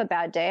if I have a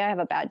bad day, I have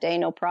a bad day,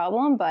 no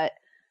problem. But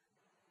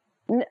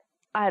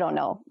I don't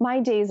know.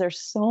 My days are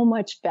so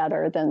much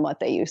better than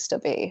what they used to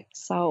be.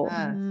 So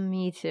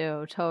me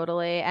too.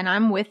 Totally. And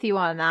I'm with you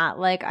on that.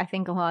 Like I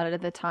think a lot of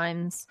the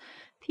times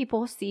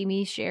people see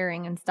me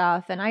sharing and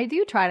stuff, and I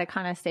do try to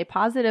kind of stay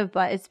positive,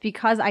 but it's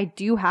because I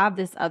do have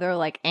this other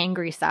like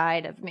angry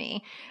side of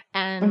me,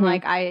 and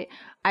like I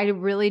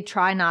really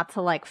try not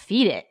to like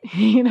feed it,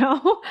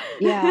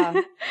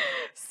 Yeah.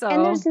 So,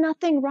 and there's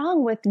nothing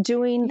wrong with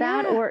doing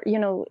that, or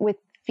with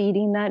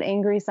feeding that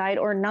angry side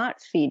or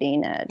not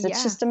feeding it.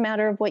 It's just a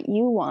matter of what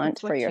you want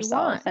for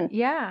yourself. And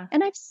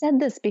and I've said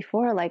this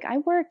before, like I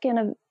work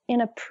in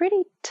a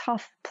pretty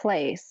tough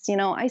place.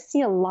 I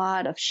see a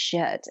lot of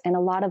shit and a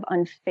lot of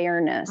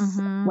unfairness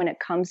when it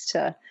comes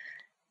to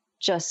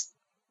just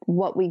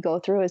what we go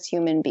through as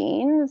human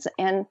beings.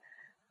 And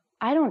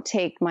I don't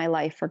take my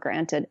life for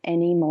granted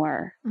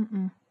anymore.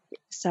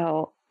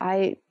 So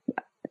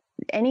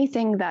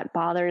anything that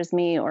bothers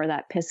me or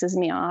that pisses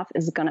me off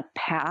is going to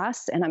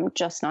pass, and I'm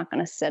just not going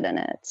to sit in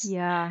it.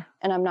 Yeah.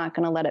 And I'm not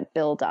going to let it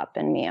build up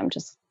in me. I'm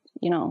just,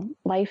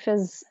 life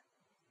is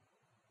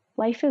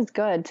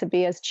good, to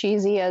be as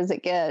cheesy as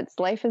it gets.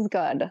 Life is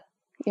good,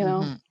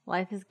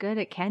 Life is good.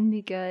 It can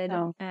be good.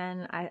 Oh.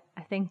 And I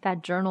think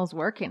that journal's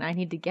working. I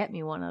need to get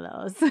me one of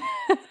those.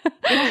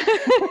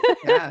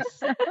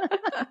 Yes.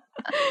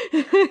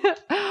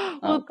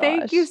 Well,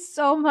 thank you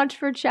so much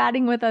for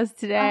chatting with us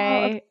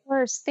today. Of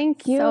course.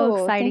 Thank you. So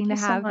exciting to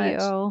have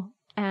you.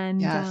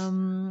 And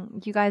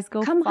you guys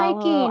go come follow.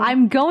 Hiking.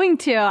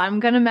 I'm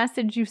going to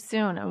message you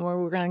soon, and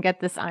we're going to get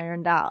this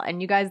ironed out.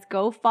 And you guys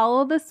go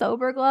follow the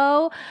Sober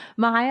Glow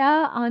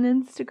Maya on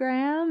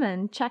Instagram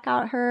and check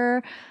out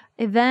her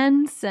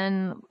events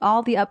and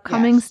all the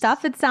upcoming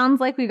stuff. It sounds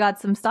like we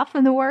got some stuff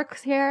in the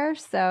works here.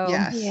 So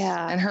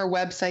and her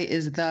website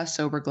is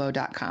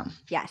thesoberglow.com.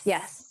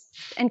 Yes.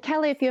 And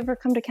Kelly, if you ever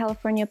come to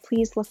California,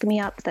 please look me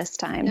up this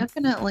time.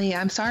 Definitely.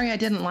 I'm sorry I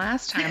didn't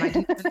last time. I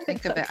didn't even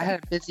think of it. I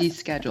had a busy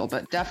schedule,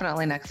 but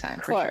definitely next time.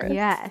 For sure.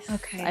 Yes.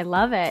 Okay. I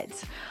love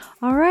it.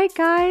 All right,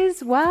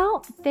 guys. Well,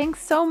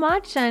 thanks so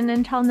much. And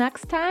until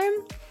next time,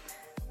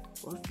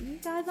 we'll see you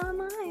guys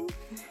online.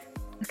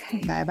 Okay.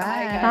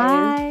 Bye-bye.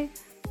 Bye.